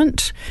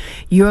moment,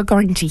 you are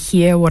going to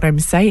hear what I'm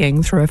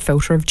saying through a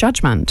filter of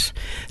judgment.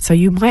 So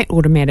you might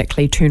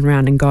automatically turn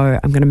around and go,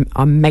 I'm going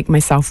to make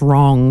myself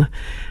wrong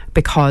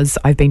because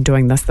I've been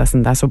doing this, this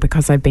and this, or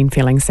because I've been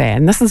feeling sad.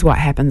 And this is what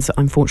happens,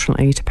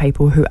 unfortunately, to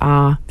people who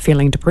are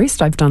feeling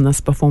depressed. I've done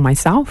this before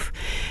myself.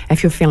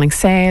 If you're feeling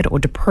sad or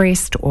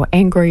depressed or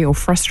angry or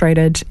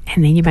frustrated,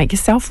 and then you make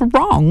yourself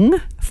wrong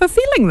for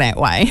feeling that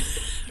way,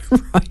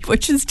 right?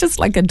 Which is just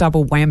like a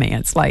double whammy.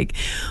 It's like,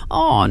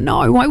 oh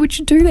no, why would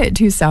you do that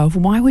to yourself?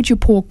 Why would you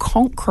pour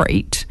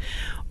concrete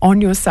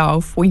on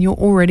yourself when you're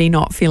already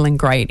not feeling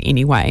great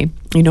anyway?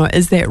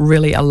 Is that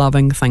really a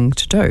loving thing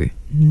to do?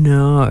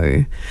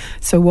 No.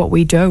 So what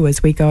we do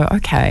is we go,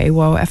 okay,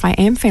 well, if I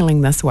am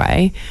feeling this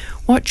way,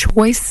 what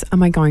choice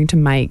am I going to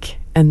make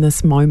in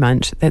this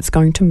moment that's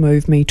going to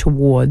move me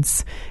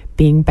towards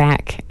being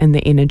back in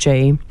the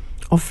energy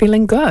of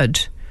feeling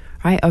good,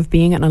 right? Of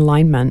being in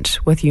alignment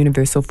with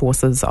universal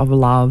forces of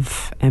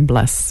love and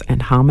bliss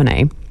and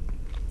harmony,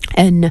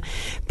 and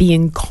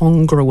being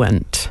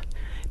congruent,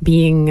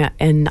 being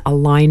in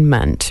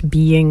alignment,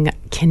 being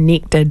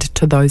connected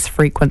to those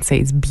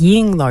frequencies,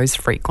 being those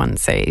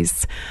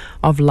frequencies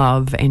of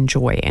love and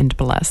joy and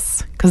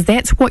bliss. Because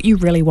that's what you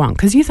really want.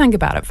 Because you think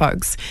about it,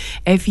 folks,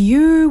 if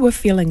you were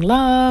feeling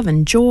love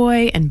and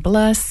joy and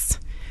bliss,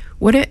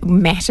 would it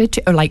matter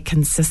to,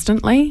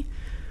 consistently,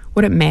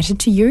 would it matter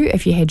to you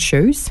if you had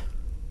shoes?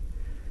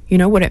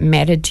 Would it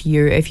matter to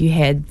you if you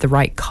had the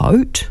right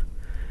coat?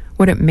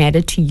 Would it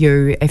matter to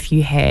you if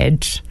you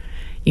had,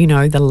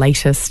 the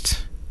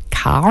latest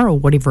car or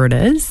whatever it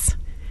is?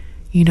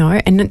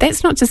 And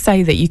that's not to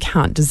say that you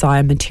can't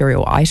desire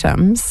material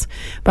items,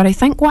 but I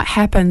think what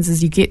happens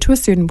is you get to a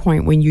certain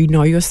point when you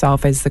know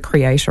yourself as the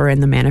creator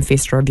and the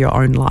manifestor of your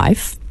own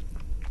life,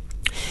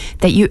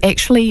 that you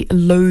actually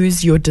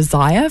lose your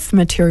desire for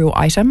material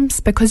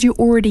items because you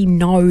already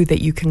know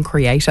that you can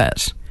create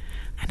it.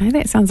 I know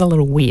that sounds a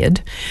little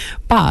weird,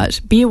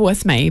 but bear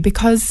with me,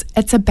 because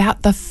it's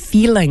about the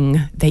feeling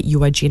that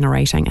you are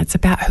generating. It's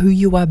about who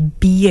you are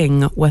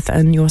being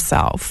within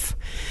yourself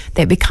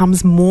that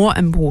becomes more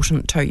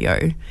important to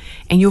you.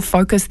 And your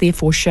focus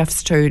therefore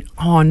shifts to,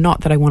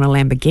 not that I want a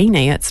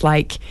Lamborghini. It's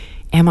like,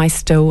 am I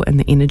still in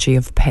the energy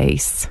of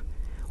peace?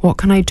 What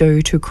can I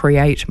do to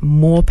create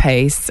more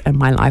peace in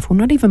my life? Well,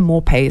 not even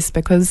more peace,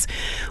 because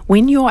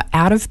when you're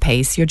out of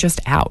peace, you're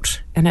just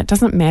out. And it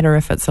doesn't matter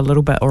if it's a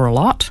little bit or a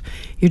lot,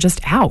 you're just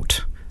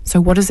out.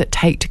 So what does it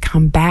take to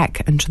come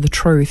back into the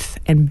truth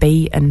and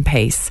be in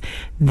peace?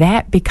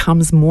 That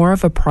becomes more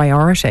of a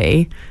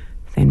priority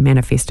than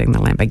manifesting the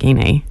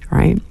Lamborghini,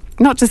 right?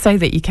 Not to say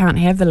that you can't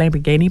have the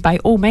Lamborghini. By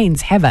all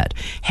means, have it.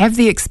 Have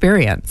the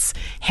experience.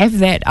 Have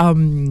that,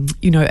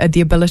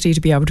 the ability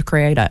to be able to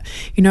create it.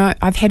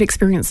 I've had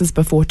experiences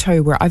before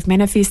too where I've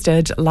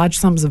manifested large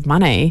sums of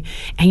money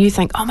and you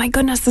think, oh my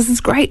goodness, this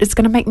is great. It's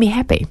going to make me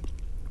happy.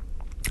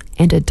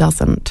 And it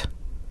doesn't,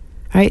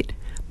 right?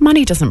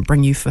 Money doesn't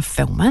bring you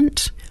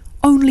fulfillment.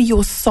 Only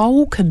your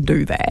soul can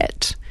do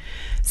that.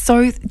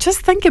 So just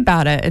think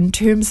about it in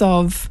terms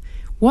of,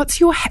 what's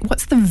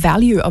the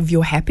value of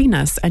your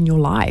happiness in your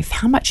life?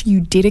 How much are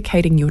you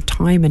dedicating your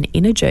time and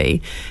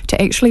energy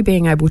to actually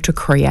being able to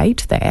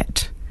create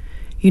that?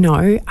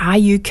 Are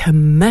you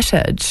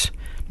committed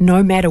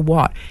no matter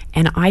what?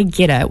 And I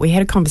get it. We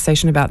had a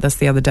conversation about this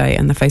the other day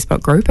in the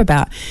Facebook group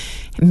about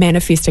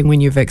manifesting when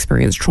you've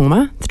experienced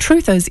trauma. The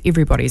truth is,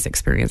 everybody's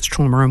experienced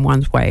trauma in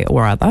one way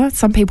or other.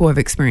 Some people have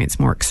experienced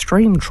more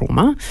extreme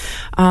trauma,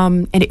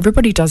 and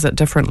everybody does it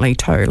differently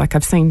too. Like,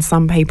 I've seen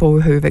some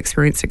people who've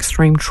experienced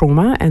extreme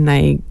trauma and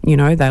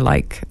they're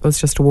like, it was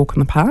just a walk in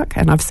the park.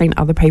 And I've seen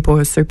other people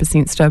who are super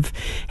sensitive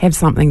have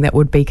something that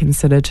would be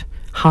considered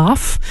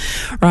half,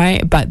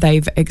 right? But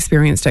they've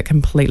experienced it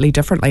completely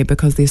differently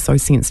because they're so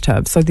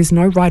sensitive. So there's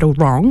no right or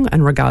wrong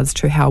in regards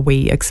to how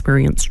we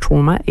experience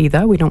trauma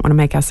either. We don't want to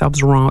make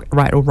ourselves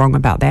right or wrong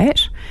about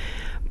that.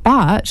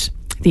 But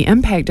the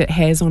impact it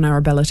has on our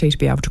ability to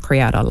be able to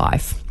create our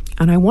life.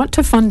 And I want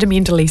to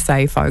fundamentally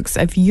say, folks,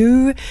 if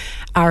you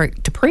are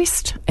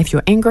depressed, if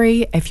you're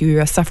angry, if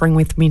you are suffering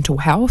with mental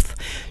health,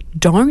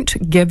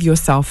 don't give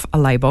yourself a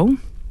label.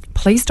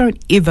 Please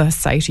don't ever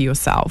say to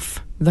yourself,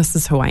 this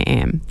is who I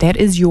am. That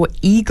is your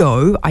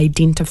ego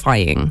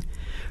identifying,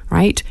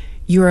 right?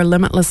 You're a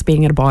limitless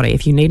being in a body.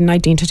 If you need an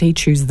identity,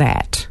 choose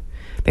that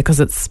because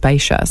it's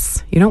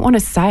spacious. You don't want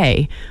to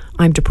say,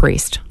 I'm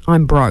depressed,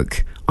 I'm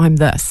broke, I'm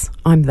this,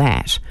 I'm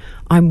that,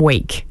 I'm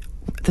weak.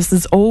 This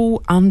is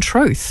all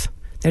untruth.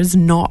 That is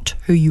not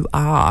who you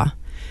are.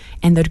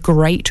 And the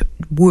great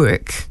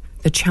work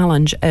The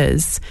challenge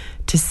is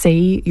to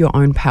see your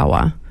own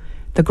power.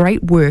 The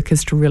great work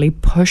is to really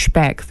push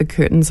back the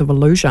curtains of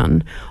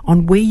illusion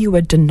on where you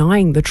are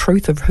denying the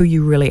truth of who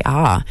you really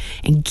are.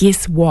 And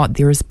guess what?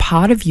 There is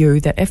part of you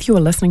that if you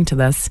are listening to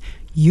this,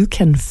 you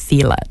can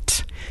feel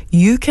it.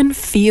 You can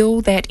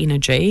feel that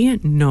energy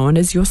known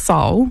as your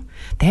soul,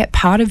 that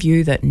part of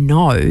you that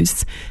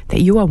knows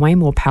that you are way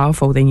more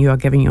powerful than you are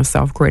giving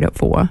yourself credit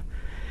for.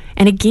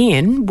 And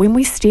again, when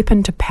we step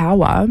into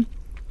power,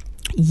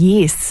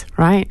 yes,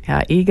 right,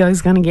 our ego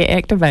is going to get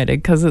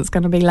activated because it's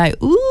going to be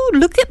like, ooh,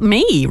 look at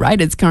me, right?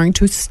 It's going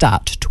to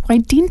start to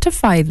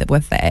identify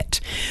with that.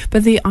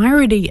 But the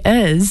irony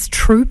is,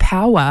 true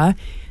power,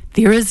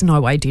 there is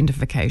no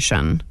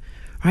identification,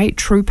 right?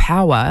 True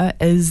power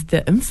is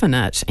the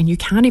infinite, and you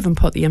can't even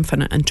put the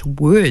infinite into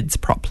words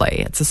properly.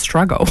 It's a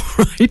struggle,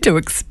 right, to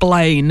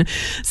explain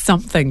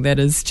something that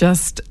is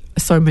just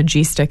so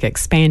majestic,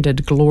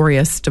 expanded,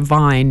 glorious,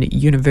 divine,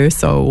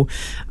 universal,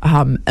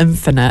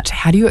 infinite.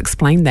 How do you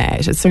explain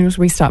that? As soon as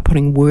we start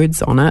putting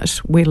words on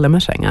it, we're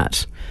limiting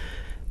it.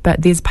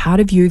 But there's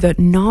part of you that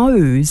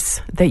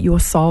knows that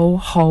your soul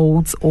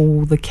holds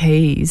all the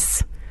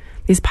keys.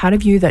 There's part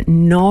of you that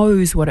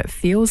knows what it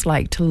feels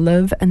like to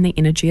live in the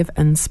energy of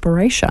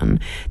inspiration.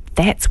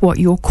 That's what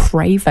you're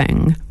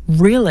craving,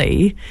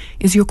 really,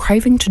 is you're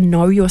craving to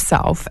know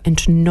yourself and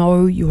to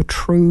know your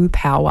true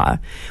power,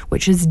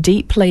 which is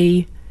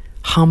deeply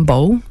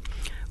humble,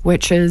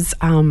 which is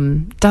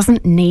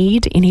doesn't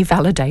need any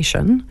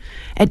validation.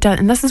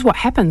 And this is what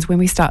happens when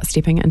we start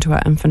stepping into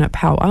our infinite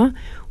power.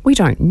 We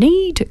don't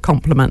need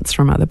compliments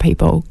from other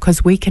people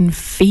because we can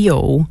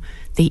feel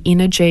the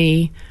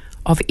energy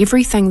of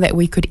everything that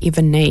we could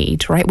ever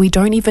need, right? We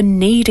don't even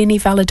need any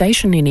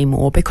validation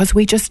anymore because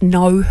we just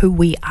know who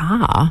we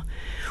are.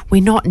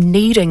 We're not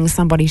needing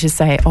somebody to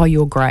say, oh,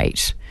 you're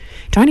great.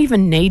 Don't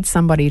even need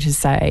somebody to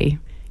say,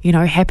 you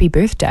know, happy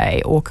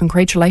birthday or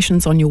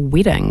congratulations on your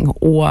wedding,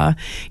 or,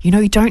 you know,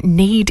 you don't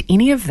need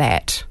any of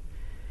that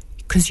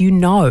because you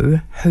know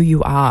who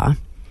you are.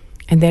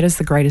 And that is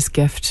the greatest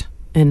gift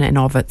in and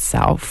of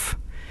itself.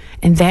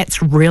 And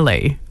that's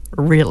really,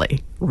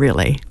 really,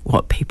 really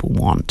what people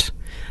want.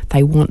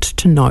 They want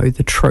to know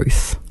the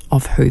truth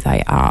of who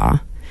they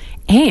are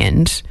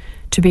and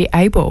to be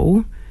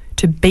able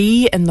to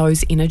be in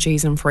those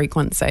energies and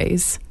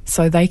frequencies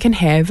so they can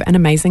have an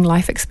amazing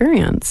life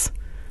experience.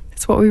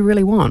 That's what we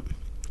really want.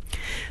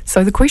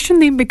 So the question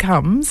then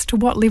becomes, to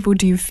what level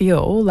do you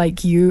feel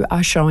like you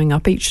are showing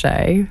up each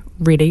day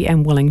ready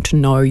and willing to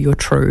know your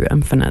true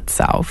infinite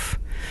self?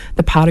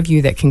 The part of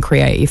you that can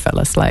create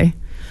effortlessly.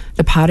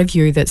 The part of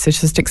you that's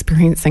just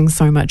experiencing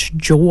so much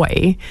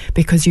joy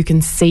because you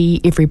can see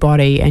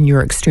everybody and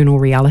your external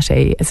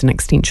reality as an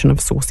extension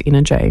of source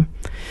energy.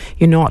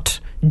 You're not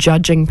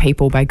judging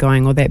people by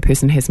going, oh, that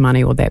person has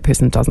money or that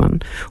person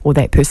doesn't, or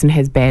that person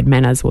has bad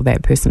manners or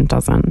that person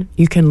doesn't.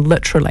 You can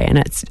literally, and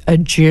it's a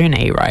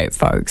journey, right,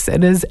 folks?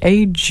 It is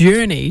a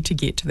journey to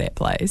get to that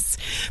place.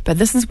 But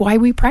this is why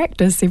we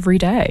practice every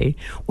day.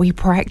 We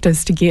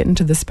practice to get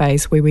into the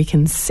space where we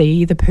can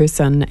see the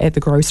person at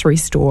the grocery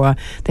store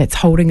that's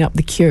holding up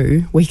the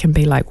queue. We can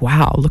be like,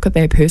 wow, look at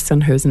that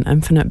person who's an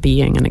infinite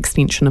being, an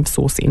extension of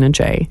source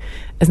energy.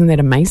 Isn't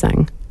that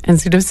amazing?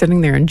 Instead of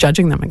sitting there and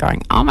judging them and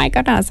going, oh my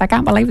goodness, I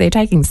can't believe they're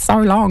taking so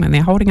long and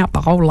they're holding up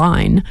the whole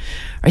line.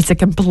 It's a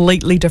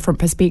completely different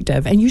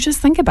perspective. And you just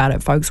think about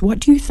it, folks. What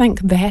do you think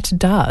that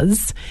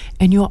does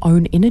in your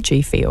own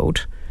energy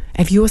field?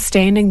 If you're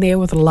standing there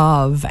with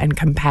love and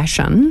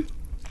compassion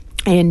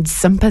and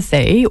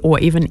sympathy or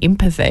even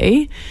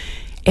empathy,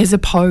 as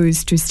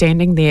opposed to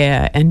standing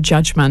there in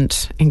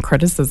judgment and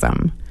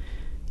criticism,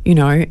 you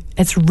know,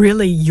 it's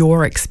really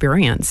your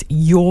experience,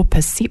 your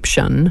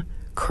perception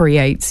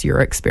creates your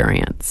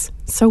experience.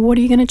 So what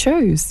are you going to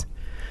choose?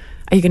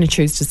 Are you going to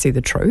choose to see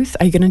the truth?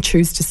 Are you going to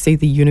choose to see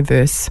the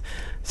universe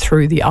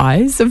through the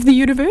eyes of the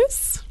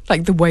universe,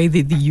 like the way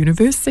that the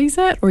universe sees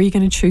it? Or are you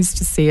going to choose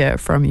to see it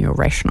from your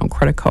rational,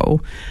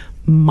 critical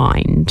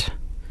mind?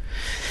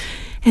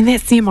 And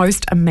that's the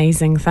most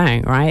amazing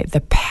thing, right?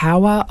 The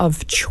power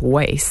of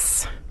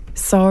choice.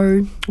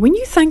 So when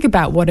you think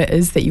about what it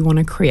is that you want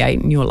to create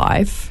in your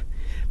life,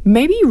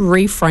 maybe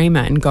reframe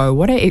it and go,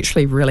 what I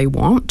actually really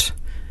want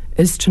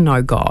is to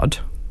know God.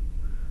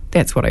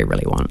 That's what I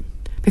really want.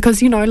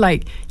 Because, you know,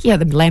 like, yeah,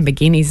 the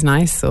Lamborghini's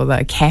nice, or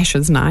the cash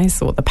is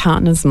nice, or the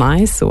partner's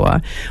nice,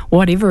 or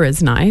whatever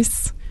is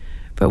nice.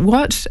 But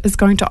what is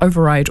going to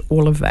override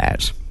all of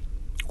that?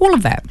 All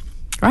of that,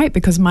 right?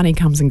 Because money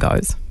comes and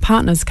goes.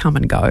 Partners come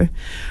and go,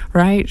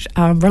 right?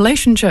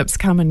 Relationships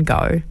come and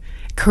go.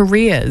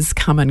 Careers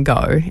come and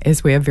go,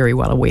 as we are very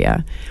well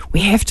aware. We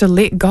have to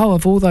let go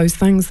of all those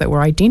things that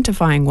we're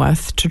identifying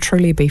with to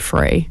truly be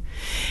free.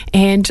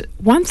 And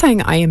one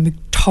thing I am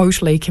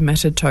totally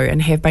committed to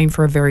and have been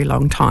for a very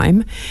long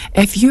time,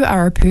 if you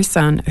are a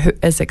person who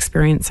is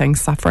experiencing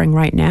suffering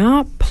right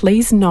now,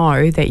 please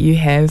know that you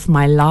have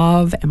my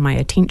love and my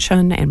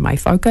attention and my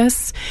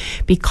focus,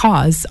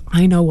 because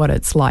I know what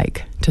it's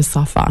like to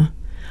suffer.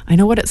 I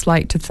know what it's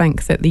like to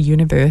think that the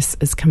universe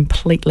is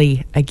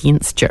completely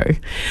against you.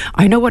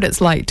 I know what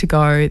it's like to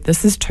go,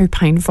 this is too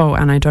painful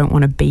and I don't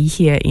want to be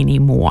here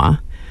anymore,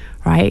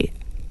 right?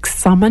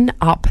 Summon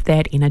up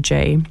that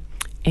energy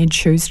and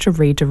choose to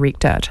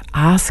redirect it.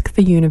 Ask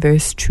the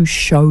universe to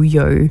show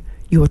you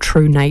your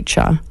true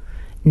nature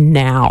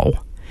now.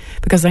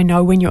 Because I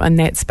know when you're in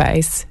that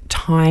space,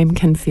 time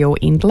can feel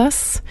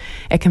endless.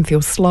 It can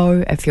feel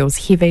slow. It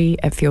feels heavy.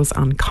 It feels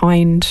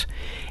unkind.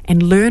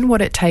 And learn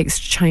what it takes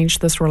to change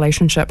this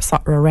relationship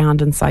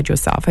around inside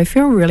yourself. I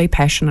feel really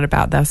passionate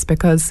about this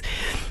because,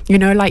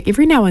 like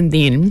every now and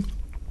then,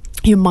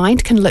 your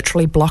mind can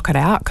literally block it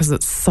out because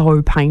it's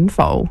so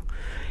painful.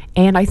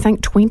 And I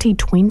think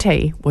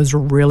 2020 was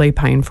really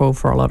painful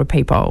for a lot of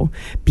people.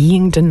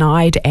 Being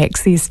denied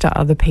access to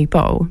other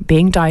people,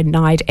 being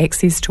denied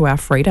access to our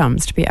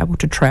freedoms, to be able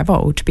to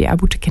travel, to be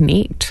able to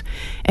connect.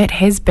 It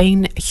has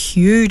been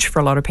huge for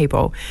a lot of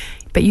people.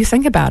 But you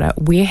think about it,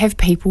 where have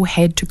people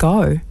had to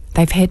go?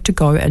 They've had to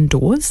go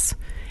indoors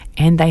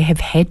and they have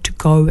had to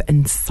go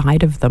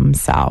inside of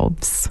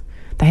themselves.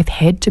 They've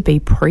had to be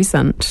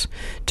present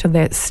to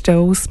that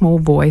still small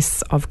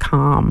voice of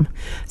calm.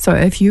 So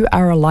if you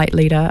are a light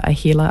leader, a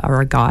healer, or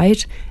a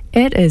guide,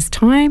 it is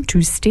time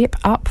to step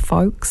up,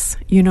 folks.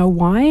 You know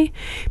why?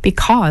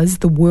 Because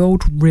the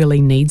world really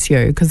needs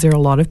you, because there are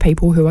a lot of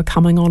people who are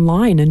coming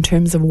online in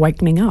terms of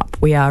awakening up.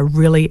 We are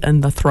really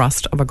in the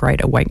thrust of a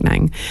great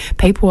awakening.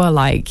 People are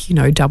like,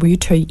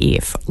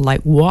 WTF,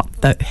 like what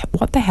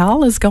the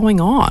hell is going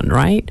on,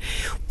 right?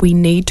 We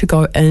need to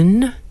go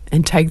in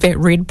and take that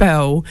red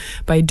pill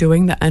by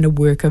doing the inner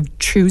work of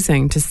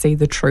choosing to see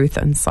the truth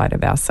inside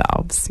of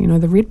ourselves.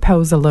 The red pill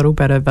is a little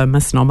bit of a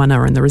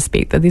misnomer in the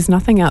respect that there's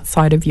nothing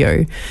outside of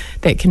you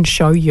that can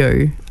show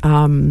you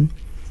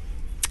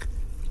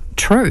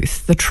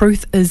truth. The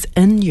truth is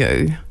in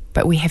you.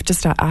 But we have to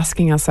start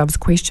asking ourselves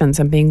questions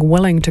and being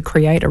willing to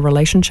create a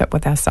relationship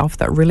with ourselves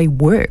that really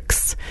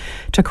works,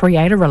 to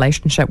create a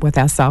relationship with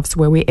ourselves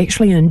where we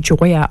actually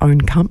enjoy our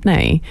own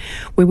company,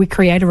 where we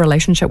create a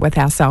relationship with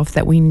ourselves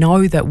that we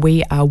know that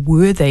we are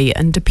worthy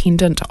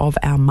independent of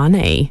our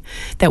money,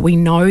 that we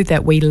know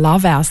that we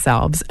love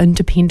ourselves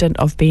independent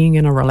of being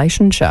in a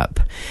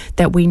relationship,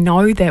 that we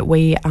know that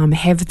we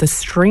have the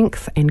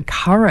strength and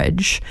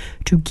courage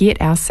to get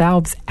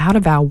ourselves out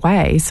of our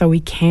way so we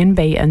can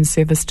be in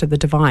service to the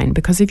divine.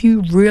 Because if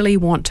you really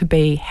want to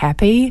be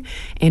happy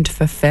and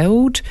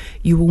fulfilled,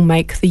 you will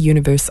make the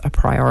universe a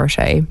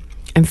priority.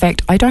 In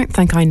fact, I don't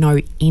think I know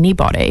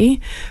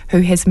anybody who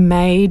hasn't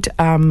made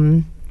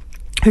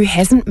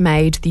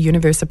the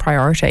universe a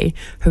priority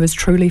who is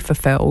truly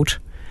fulfilled.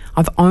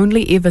 I've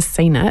only ever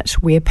seen it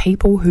where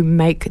people who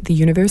make the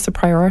universe a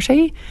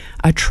priority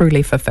are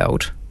truly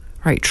fulfilled,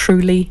 right?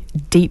 Truly,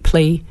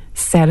 deeply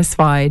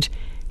satisfied,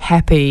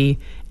 happy,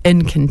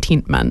 in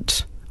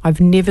contentment. I've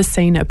never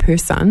seen a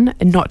person,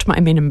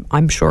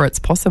 I'm sure it's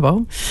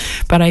possible,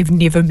 but I've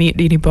never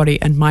met anybody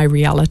in my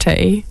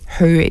reality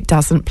who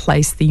doesn't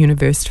place the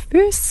universe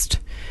first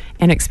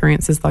and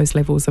experiences those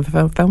levels of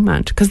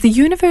fulfillment. Because the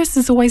universe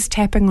is always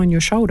tapping on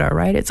your shoulder,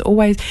 right? It's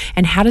always,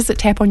 and how does it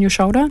tap on your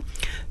shoulder?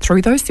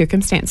 Through those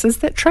circumstances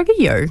that trigger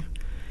you.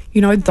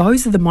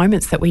 Those are the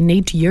moments that we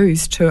need to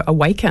use to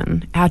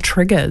awaken our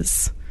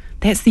triggers.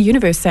 That's the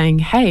universe saying,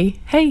 hey,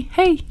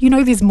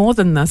 there's more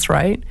than this,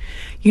 right?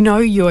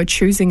 You're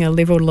choosing a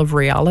level of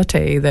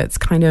reality that's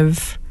kind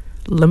of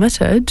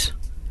limited.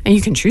 And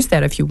you can choose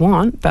that if you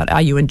want, but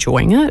are you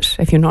enjoying it?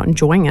 If you're not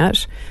enjoying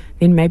it,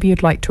 then maybe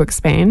you'd like to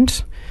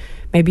expand.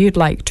 Maybe you'd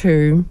like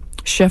to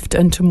shift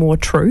into more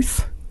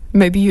truth.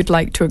 Maybe you'd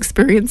like to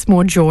experience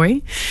more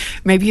joy.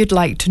 Maybe you'd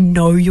like to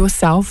know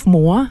yourself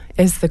more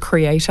as the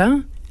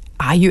creator.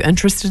 Are you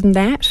interested in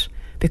that?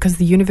 Because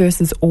the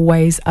universe is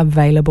always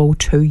available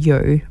to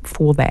you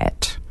for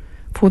that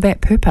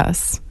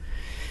purpose.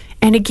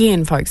 And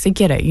again, folks, I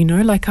get it,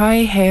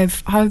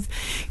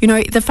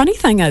 the funny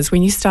thing is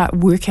when you start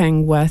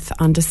working with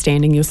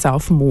understanding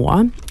yourself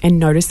more and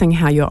noticing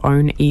how your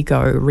own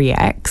ego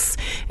reacts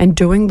and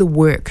doing the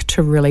work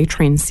to really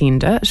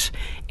transcend it,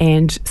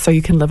 and so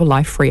you can live a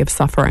life free of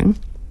suffering,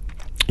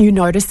 you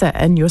notice it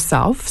in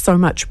yourself so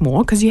much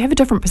more because you have a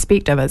different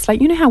perspective. It's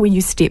like, how when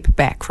you step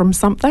back from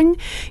something,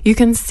 you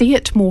can see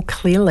it more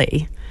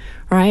clearly,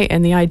 right?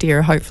 And the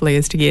idea, hopefully,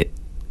 is to get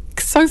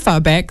so far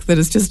back that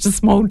it's just a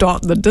small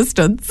dot in the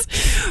distance,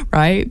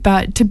 right?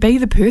 But to be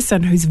the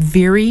person who's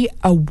very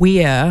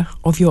aware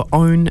of your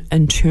own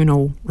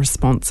internal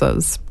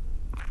responses.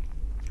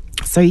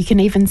 So you can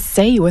even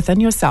see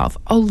within yourself,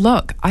 oh,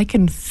 look, I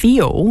can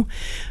feel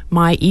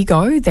my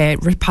ego,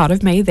 that part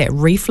of me, that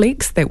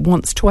reflex that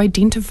wants to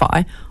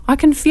identify. I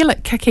can feel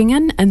it kicking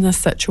in this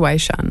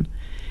situation.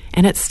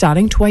 And it's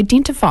starting to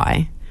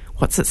identify.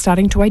 What's it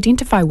starting to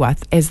identify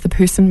with? As the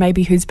person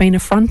maybe who's been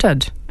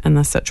affronted in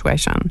this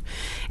situation.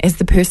 As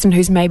the person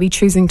who's maybe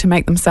choosing to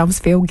make themselves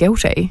feel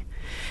guilty.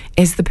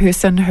 As the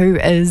person who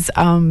is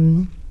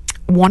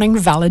wanting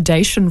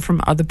validation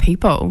from other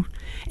people.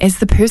 As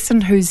the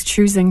person who's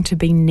choosing to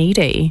be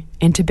needy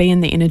and to be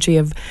in the energy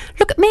of,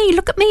 look at me,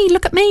 look at me,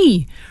 look at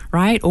me,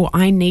 right? Or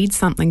I need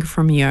something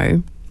from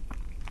you.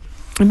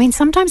 I mean,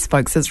 sometimes,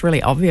 folks, it's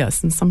really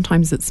obvious and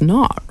sometimes it's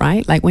not,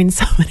 right? Like when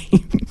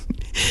somebody,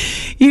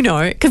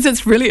 because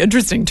it's really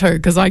interesting too,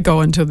 because I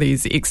go into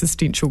these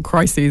existential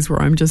crises where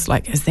I'm just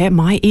like, is that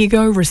my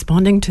ego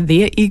responding to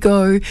their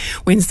ego?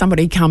 When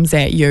somebody comes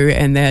at you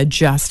and they're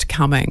just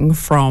coming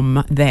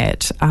from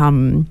that,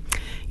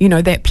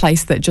 that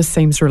place that just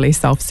seems really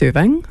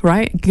self-serving,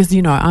 right? Because,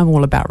 I'm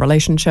all about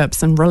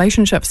relationships, and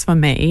relationships for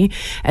me,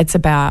 it's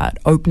about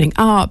opening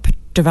up,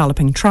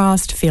 developing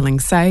trust, feeling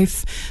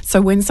safe.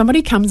 So when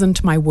somebody comes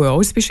into my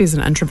world, especially as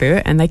an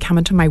introvert, and they come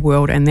into my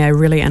world and they're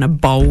really in a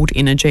bold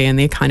energy and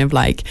they're kind of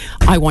like,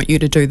 I want you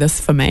to do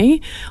this for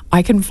me,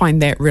 I can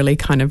find that really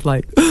kind of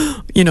like,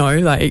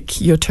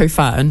 like, you're too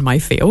far in my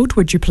field.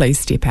 Would you please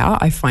step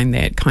out? I find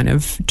that kind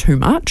of too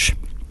much.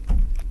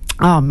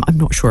 I'm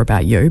not sure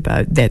about you,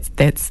 but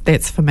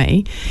that's for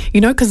me,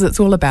 because it's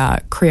all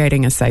about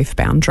creating a safe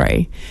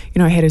boundary.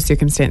 I had a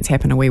circumstance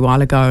happen a wee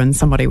while ago and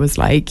somebody was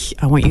like,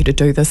 I want you to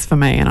do this for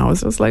me. And I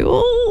was just like,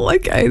 oh,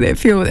 okay, that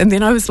feels, and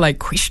then I was like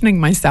questioning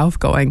myself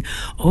going,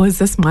 oh, is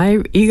this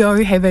my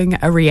ego having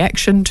a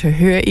reaction to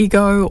her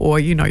ego? Or,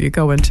 you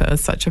go into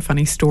such a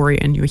funny story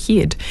in your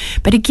head.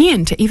 But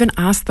again, to even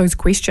ask those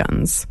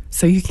questions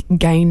so you can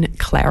gain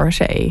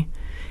clarity.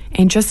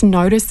 And just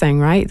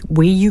noticing, right,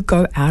 where you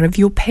go out of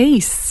your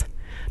peace.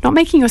 Not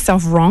making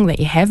yourself wrong that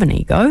you have an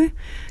ego,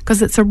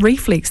 because it's a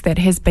reflex that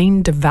has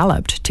been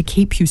developed to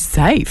keep you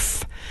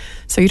safe.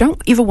 So you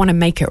don't ever want to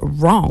make it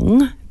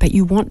wrong, but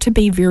you want to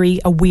be very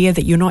aware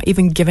that you're not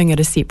even giving it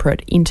a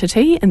separate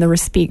entity in the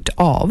respect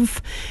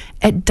of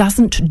it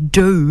doesn't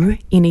do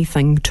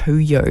anything to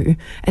you.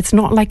 It's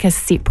not like a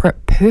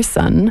separate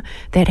person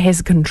that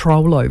has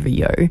control over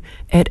you.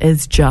 It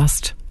is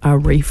just a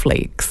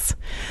reflex.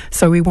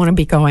 So we want to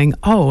be going,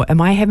 oh,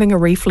 am I having a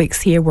reflex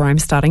here where I'm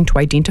starting to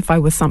identify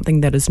with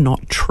something that is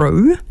not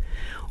true?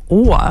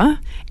 Or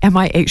am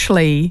I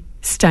actually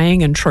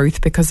staying in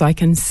truth because I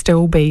can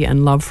still be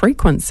in love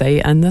frequency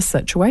in this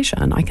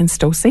situation? I can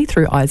still see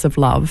through eyes of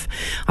love.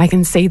 I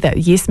can see that,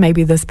 yes,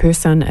 maybe this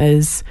person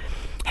has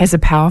a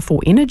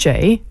powerful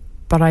energy,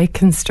 but I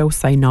can still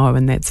say no,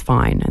 and that's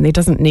fine. And there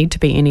doesn't need to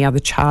be any other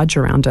charge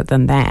around it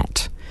than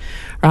that,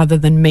 rather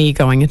than me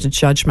going into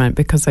judgment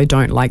because I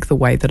don't like the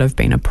way that I've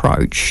been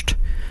approached.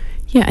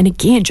 Yeah, and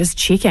again, just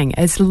checking.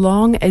 As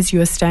long as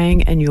you're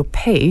staying in your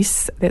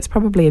peace, that's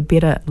probably a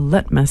better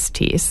litmus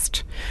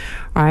test,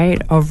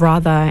 right?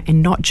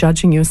 And not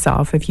judging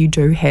yourself if you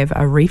do have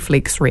a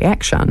reflex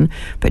reaction,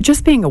 but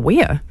just being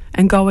aware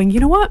and going, you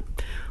know what?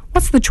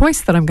 What's the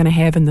choice that I'm going to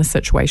have in this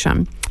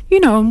situation?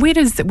 And where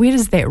does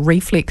that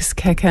reflex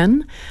kick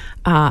in?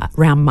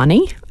 Around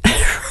money,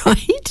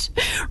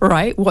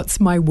 right?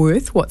 What's my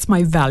worth? What's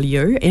my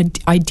value? And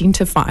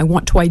identify. I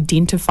want to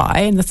identify,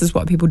 and this is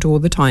what people do all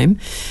the time.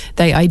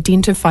 They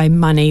identify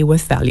money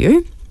with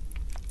value,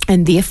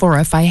 and therefore,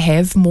 if I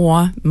have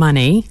more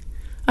money,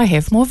 I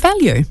have more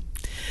value.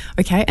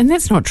 Okay, and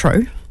that's not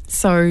true.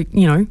 So,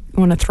 I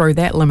want to throw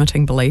that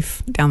limiting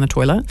belief down the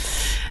toilet.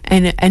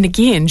 And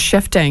again,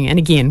 shifting. And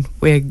again,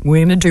 we're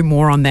going to do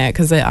more on that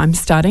because I'm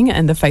starting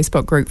in the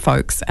Facebook group,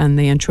 folks, and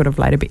the Intuitive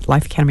Life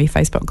Academy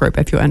Facebook group,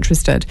 if you're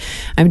interested.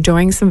 I'm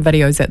doing some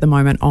videos at the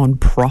moment on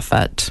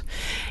profit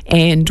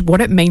and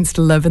what it means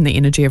to live in the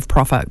energy of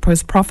profit.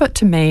 Because profit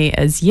to me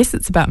is, yes,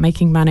 it's about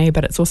making money,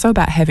 but it's also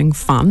about having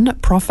fun.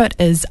 Profit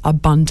is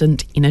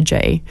abundant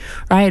energy,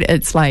 right?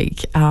 It's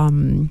like,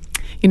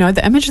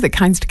 the image that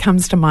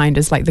comes to mind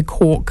is like the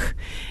cork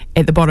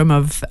at the bottom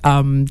of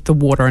the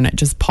water and it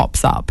just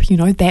pops up.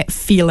 That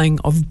feeling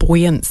of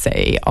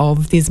buoyancy,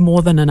 of there's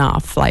more than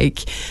enough.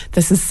 Like,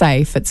 this is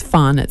safe, it's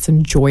fun, it's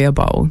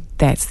enjoyable.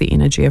 That's the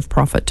energy of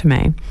profit to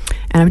me.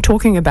 And I'm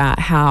talking about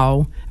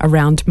how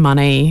around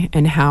money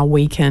and how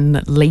we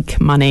can leak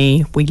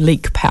money, we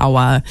leak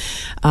power,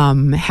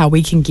 how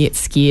we can get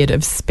scared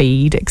of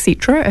speed,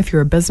 etc. If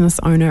you're a business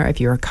owner, if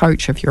you're a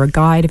coach, if you're a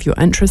guide, if you're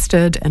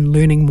interested in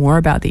learning more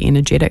about the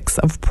energetics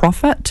of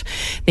profit,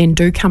 then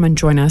do come and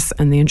join us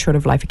in the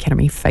Intuitive Life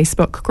Academy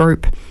Facebook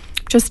group.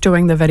 Just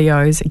doing the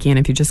videos. Again,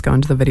 if you just go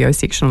into the video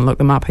section and look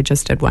them up, I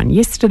just did one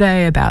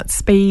yesterday about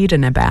speed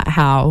and about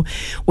how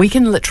we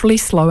can literally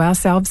slow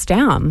ourselves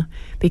down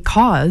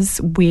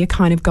because we're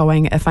kind of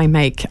going, if I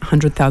make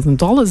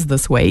 $100,000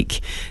 this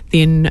week,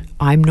 then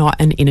I'm not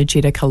in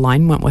energetic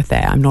alignment with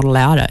that. I'm not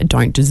allowed it. I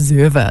don't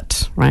deserve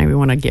it, right? We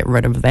want to get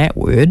rid of that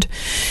word.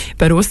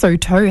 But also,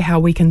 too,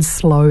 how we can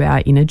slow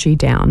our energy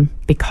down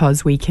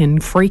because we can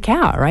freak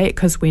out, right?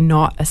 Because we're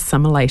not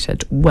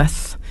assimilated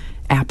with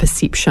our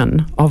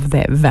perception of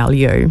that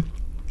value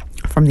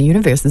from the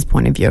universe's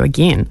point of view.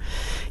 Again,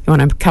 you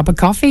want a cup of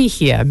coffee?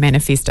 Here,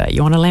 manifest it.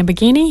 You want a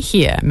Lamborghini?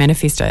 Here,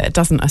 manifest it. It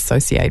doesn't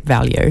associate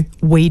value.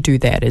 We do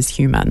that as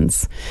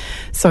humans.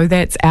 So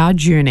that's our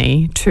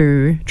journey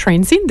to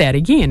transcend that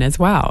again as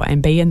well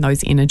and be in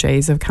those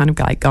energies of kind of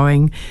like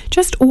going,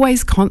 just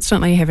always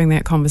constantly having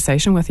that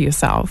conversation with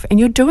yourself. And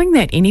you're doing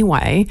that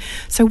anyway.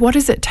 So what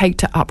does it take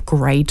to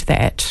upgrade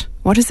that?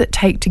 What does it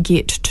take to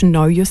get to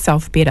know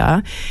yourself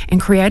better and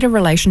create a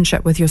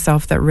relationship with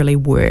yourself that really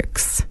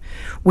works?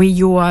 where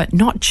you're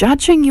not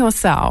judging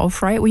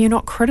yourself, right? Where you're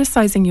not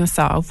criticizing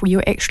yourself, where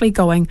you're actually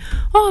going,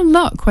 oh,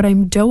 look what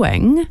I'm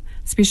doing.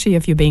 Especially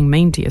if you're being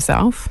mean to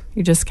yourself,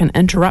 you just can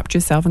interrupt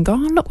yourself and go, oh,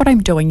 look what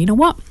I'm doing. You know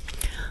what?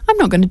 I'm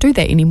not going to do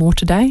that anymore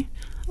today.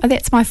 Oh,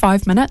 that's my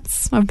 5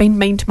 minutes. I've been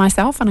mean to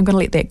myself and I'm going to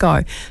let that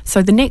go.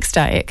 So the next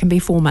day it can be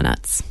 4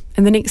 minutes.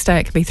 And the next day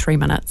it can be 3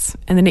 minutes.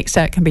 And the next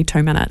day it can be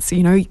 2 minutes.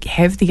 You know,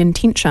 have the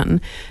intention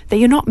that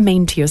you're not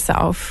mean to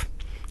yourself.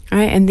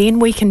 Right? And then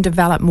we can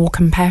develop more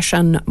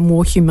compassion,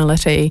 more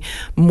humility,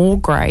 more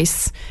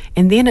grace.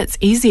 And then it's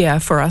easier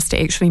for us to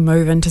actually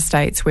move into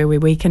states where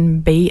we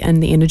can be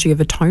in the energy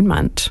of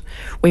atonement,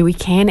 where we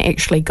can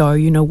actually go,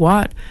 you know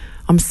what?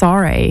 I'm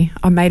sorry,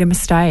 I made a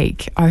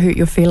mistake, I hurt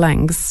your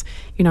feelings,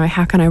 you know,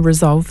 how can I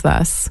resolve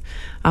this?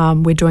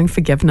 We're doing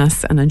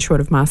forgiveness and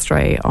intuitive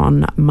mastery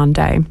on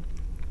Monday.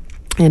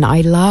 And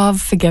I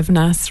love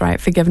forgiveness, right?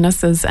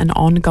 Forgiveness is an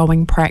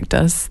ongoing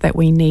practice that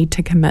we need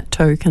to commit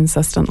to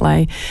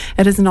consistently.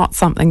 It is not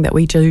something that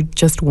we do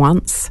just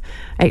once.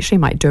 I actually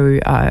might do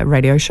a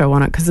radio show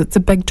on it because it's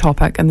a big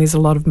topic and there's a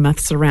lot of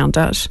myths around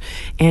it.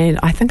 And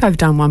I think I've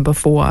done one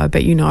before,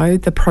 but you know,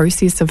 the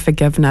process of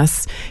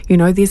forgiveness, you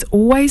know, there's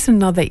always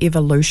another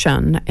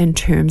evolution in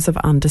terms of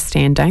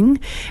understanding.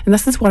 And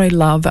this is what I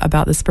love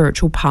about the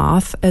spiritual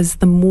path is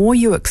the more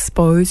you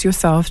expose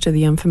yourself to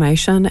the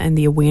information and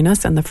the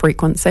awareness and the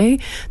frequency,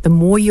 the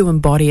more you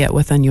embody it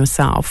within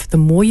yourself. The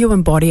more you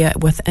embody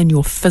it within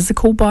your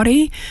physical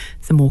body,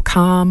 the more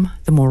calm,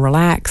 the more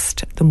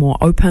relaxed, the more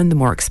open, the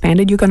more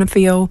expanded you're going to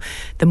feel.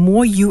 The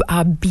more you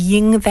are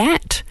being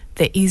that,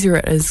 the easier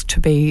it is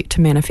to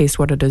manifest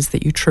what it is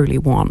that you truly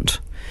want.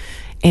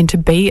 And to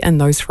be in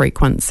those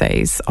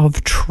frequencies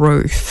of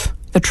truth.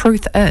 The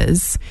truth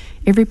is,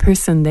 every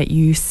person that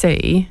you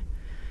see,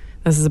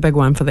 this is a big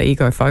one for the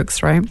ego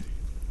folks, right,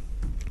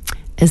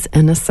 is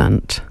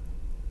innocent.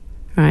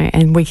 Right,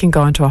 and we can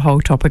go into a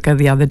whole topic of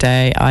the other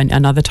day,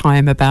 another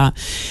time about,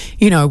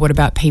 you know, what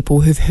about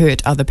people who've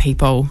hurt other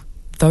people?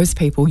 Those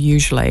people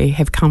usually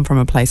have come from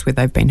a place where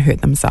they've been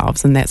hurt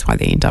themselves, and that's why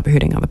they end up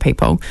hurting other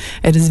people.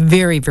 It is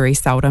very, very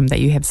seldom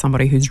that you have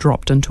somebody who's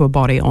dropped into a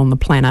body on the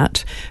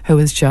planet who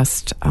is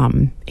just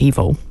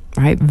evil,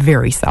 right?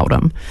 Very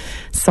seldom.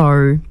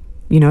 So,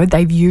 you know,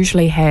 they've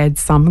usually had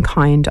some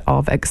kind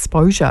of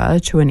exposure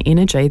to an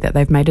energy that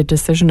they've made a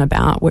decision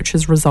about, which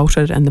has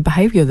resulted in the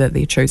behavior that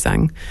they're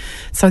choosing.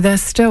 So they're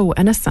still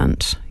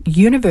innocent.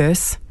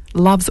 Universe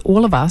loves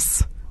all of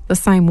us the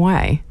same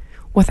way,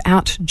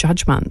 without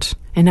judgment.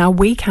 And now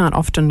we can't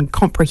often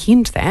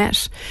comprehend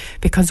that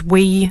because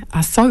we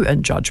are so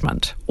in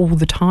judgment all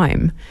the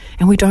time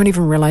and we don't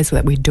even realize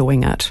that we're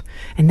doing it.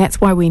 And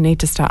that's why we need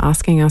to start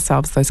asking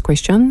ourselves those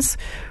questions,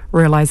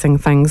 realizing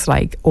things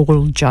like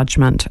all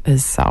judgment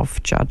is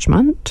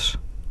self-judgment,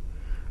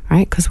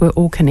 right? Because we're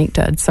all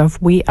connected. So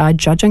if we are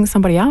judging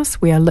somebody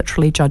else, we are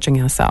literally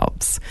judging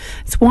ourselves.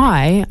 It's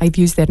why I've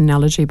used that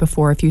analogy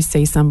before. If you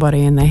see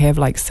somebody and they have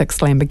like 6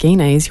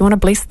 Lamborghinis, you want to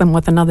bless them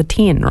with another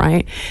 10,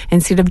 right?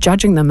 Instead of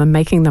judging them and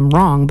making them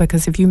wrong,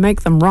 because if you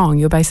make them wrong,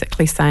 you're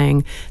basically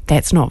saying,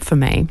 that's not for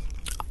me.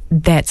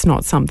 That's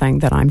not something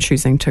that I'm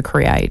choosing to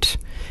create.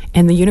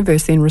 And the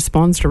universe then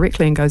responds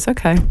directly and goes,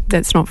 okay,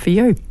 that's not for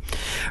you,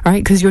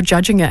 right? Because you're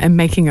judging it and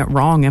making it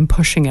wrong and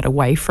pushing it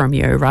away from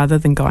you rather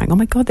than going, oh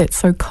my God, that's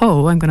so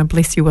cool. I'm going to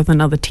bless you with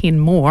another 10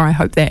 more. I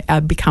hope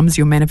that becomes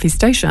your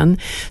manifestation.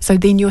 So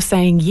then you're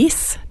saying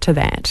yes to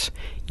that.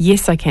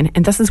 Yes, I can.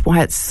 And this is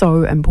why it's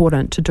so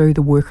important to do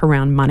the work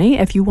around money.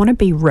 If you want to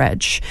be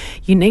rich,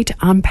 you need to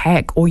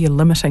unpack all your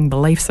limiting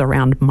beliefs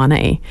around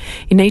money.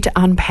 You need to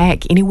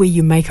unpack anywhere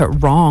you make it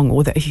wrong,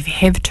 or that if you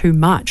have too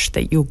much,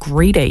 that you're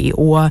greedy,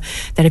 or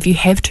that if you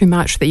have too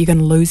much, that you're going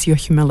to lose your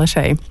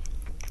humility.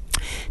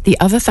 The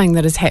other thing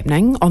that is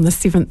happening on the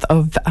 7th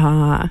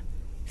of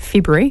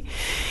February,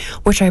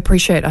 which I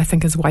appreciate, I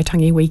think is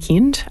Waitangi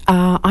weekend.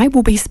 I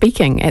will be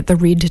speaking at the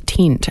Red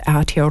Tent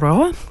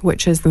Aotearoa,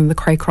 which is in the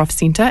Craycroft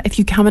Centre. If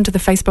you come into the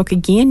Facebook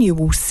again, you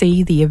will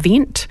see the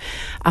event.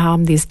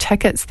 There's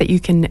tickets that you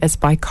can, it's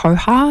by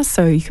Koha,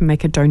 so you can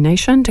make a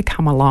donation to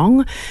come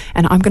along.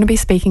 And I'm going to be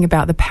speaking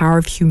about the power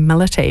of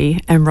humility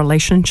in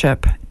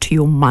relationship to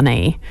your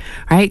money,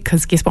 right?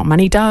 Because guess what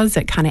money does?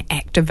 It kind of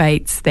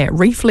activates that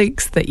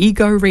reflex, the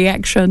ego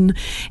reaction.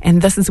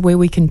 And this is where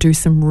we can do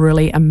some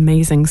really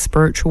amazing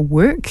spiritual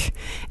work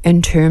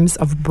in terms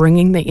of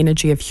bringing the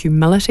energy of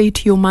humility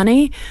to your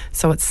money,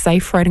 so it's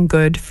safe, right, and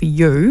good for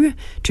you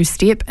to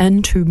step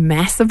into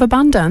massive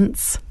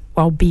abundance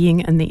while being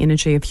in the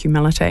energy of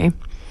humility.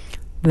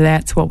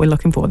 That's what we're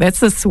looking for.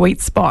 That's the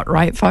sweet spot,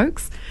 right,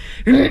 folks?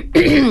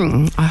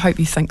 I hope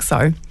you think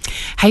so.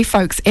 Hey,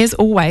 folks, as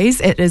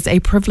always, it is a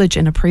privilege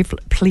and a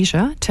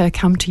pleasure to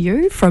come to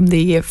you from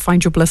the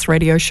Find Your Bliss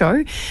radio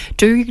show.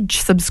 Do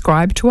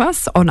subscribe to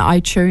us on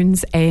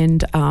iTunes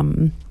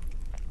and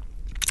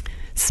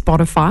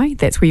Spotify,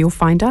 that's where you'll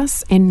find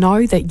us. And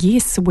know that,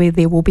 yes, where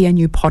there will be a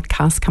new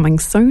podcast coming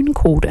soon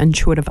called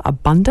Intuitive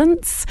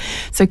Abundance.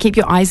 So keep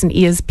your eyes and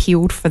ears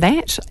peeled for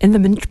that. In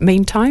the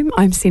meantime,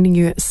 I'm sending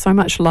you so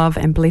much love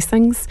and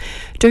blessings.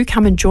 Do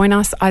come and join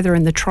us either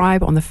in the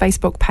tribe on the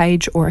Facebook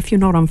page, or if you're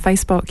not on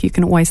Facebook, you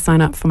can always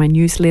sign up for my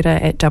newsletter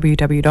at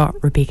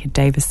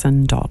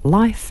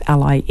www.rebeccadavison.life,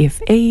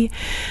 L-I-F-E.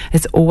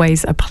 It's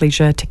always a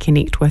pleasure to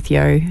connect with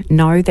you.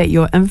 Know that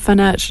you're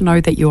infinite,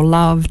 know that you're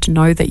loved,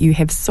 know that you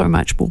have so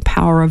much more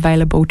power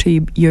available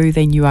to you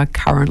than you are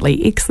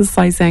currently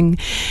exercising,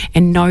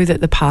 and know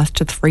that the path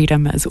to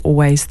freedom is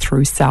always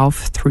through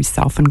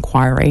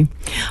self-inquiry.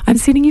 I'm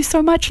sending you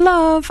so much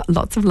love.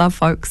 Lots of love,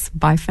 folks.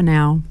 Bye for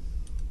now.